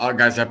pull up.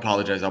 Guys, I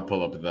apologize. I'll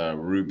pull up the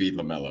Ruby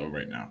LaMelo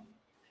right now.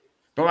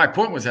 But my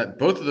point was that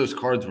both of those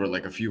cards were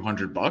like a few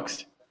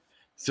 $100.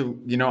 So,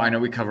 I know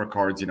we cover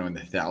cards, in the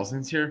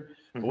thousands here.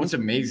 But what's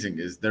amazing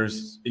is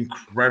there's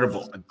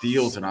incredible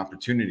deals and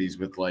opportunities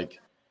with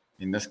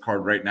this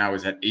card right now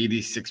is at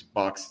 $86.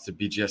 It's a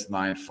BGS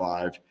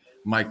 9.5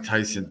 Mike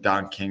Tyson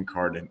Don King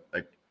card, and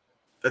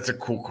that's a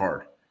cool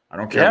card. I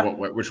don't care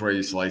which way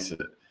you slice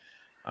it.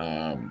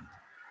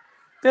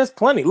 There's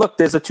plenty. Look,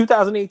 there's a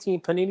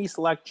 2018 Panini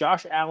Select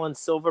Josh Allen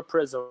Silver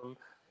Prism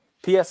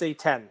PSA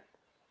 10.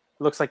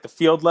 Looks like the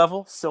field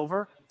level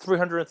silver,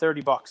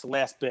 $330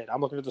 last bid.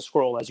 I'm looking at the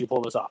scroll as you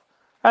pull this up.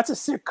 That's a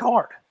sick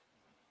card.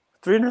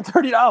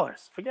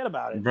 $330. Forget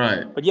about it.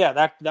 Right. But yeah,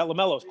 that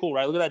LaMelo is cool,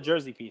 right? Look at that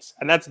jersey piece.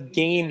 And that's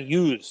game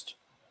used.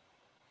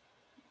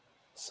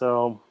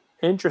 So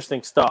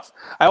interesting stuff.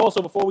 I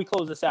also, before we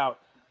close this out,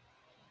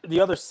 the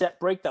other set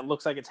break that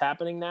looks like it's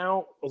happening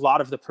now, a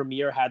lot of the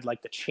Premier had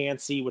the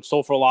Chansey, which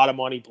sold for a lot of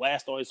money.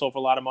 Blastoise sold for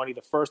a lot of money.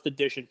 The first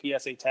edition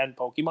PSA 10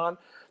 Pokemon.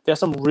 There's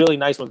some really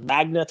nice ones.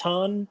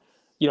 Magneton,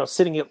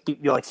 sitting at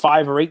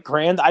 $5,000 or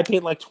 $8,000. I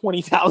paid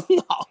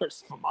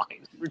 $20,000 for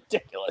mine.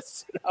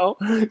 Ridiculous,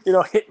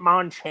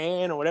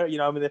 Hitmonchan or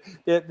whatever.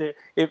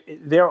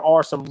 There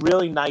are some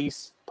really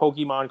nice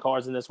Pokemon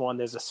cards in this one.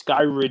 There's a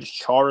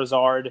Skyridge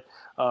Charizard,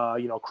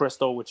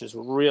 Crystal, which is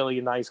really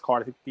a nice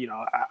card. I think,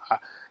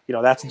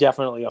 that's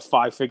definitely a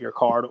 5-figure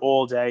card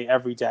all day,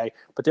 every day.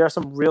 But there are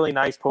some really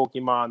nice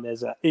Pokemon.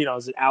 There's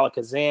there's an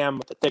Alakazam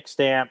with the thick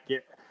stamp,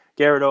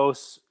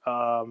 Gyarados.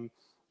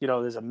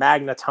 There's a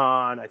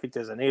Magneton. I think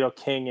there's an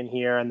Nidoking in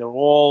here, and they're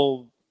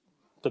all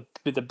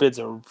the bids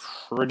are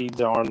pretty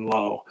darn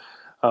low.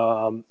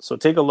 So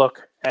take a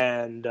look,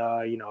 and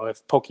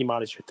if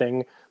Pokemon is your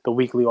thing, the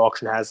weekly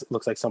auction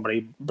looks like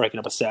somebody breaking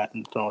up a set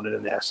and throwing it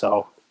in there.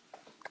 So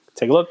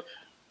take a look.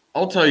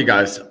 I'll tell you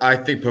guys, I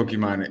think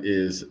Pokemon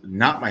is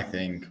not my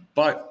thing,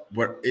 but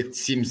what it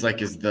seems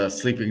like is the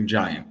sleeping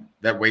giant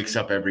that wakes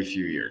up every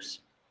few years.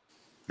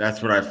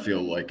 That's what I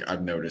feel like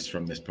I've noticed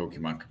from this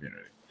Pokemon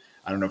community.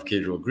 I don't know if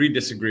Cage will agree,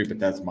 disagree, but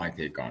that's my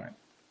take on it.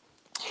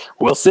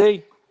 We'll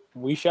see.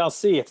 We shall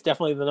see. It's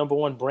definitely the number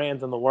 1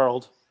 brand in the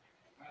world.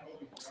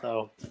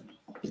 So,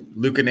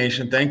 Luca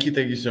Nation, thank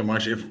you so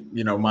much. If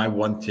my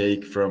one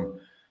take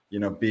from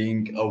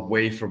being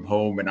away from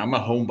home, and I'm a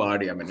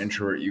homebody, I'm an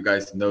introvert. You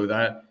guys know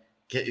that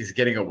is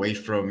getting away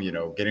from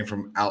getting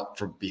from out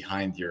from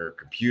behind your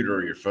computer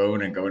or your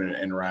phone and going and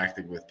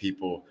interacting with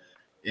people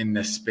in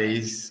this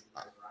space.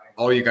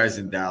 All you guys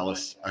in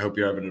Dallas, I hope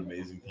you're having an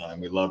amazing time.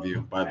 We love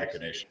you. Bye, Luca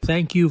Nation.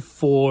 Thank you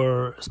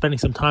for spending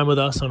some time with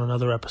us on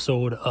another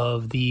episode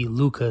of the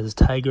Lucas,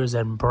 Tigers,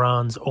 and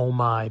Bronze Oh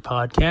My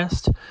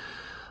podcast.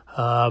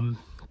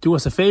 Do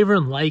us a favor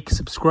and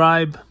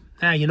subscribe.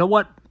 You know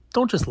what?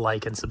 Don't just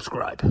like and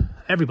subscribe.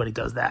 Everybody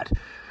does that.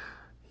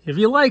 If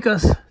you like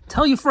us,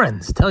 tell your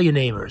friends, tell your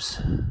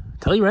neighbors,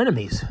 tell your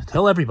enemies,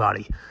 tell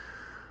everybody.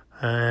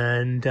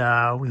 And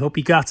we hope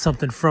you got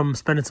something from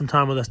spending some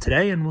time with us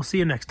today, and we'll see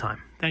you next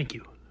time. Thank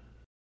you.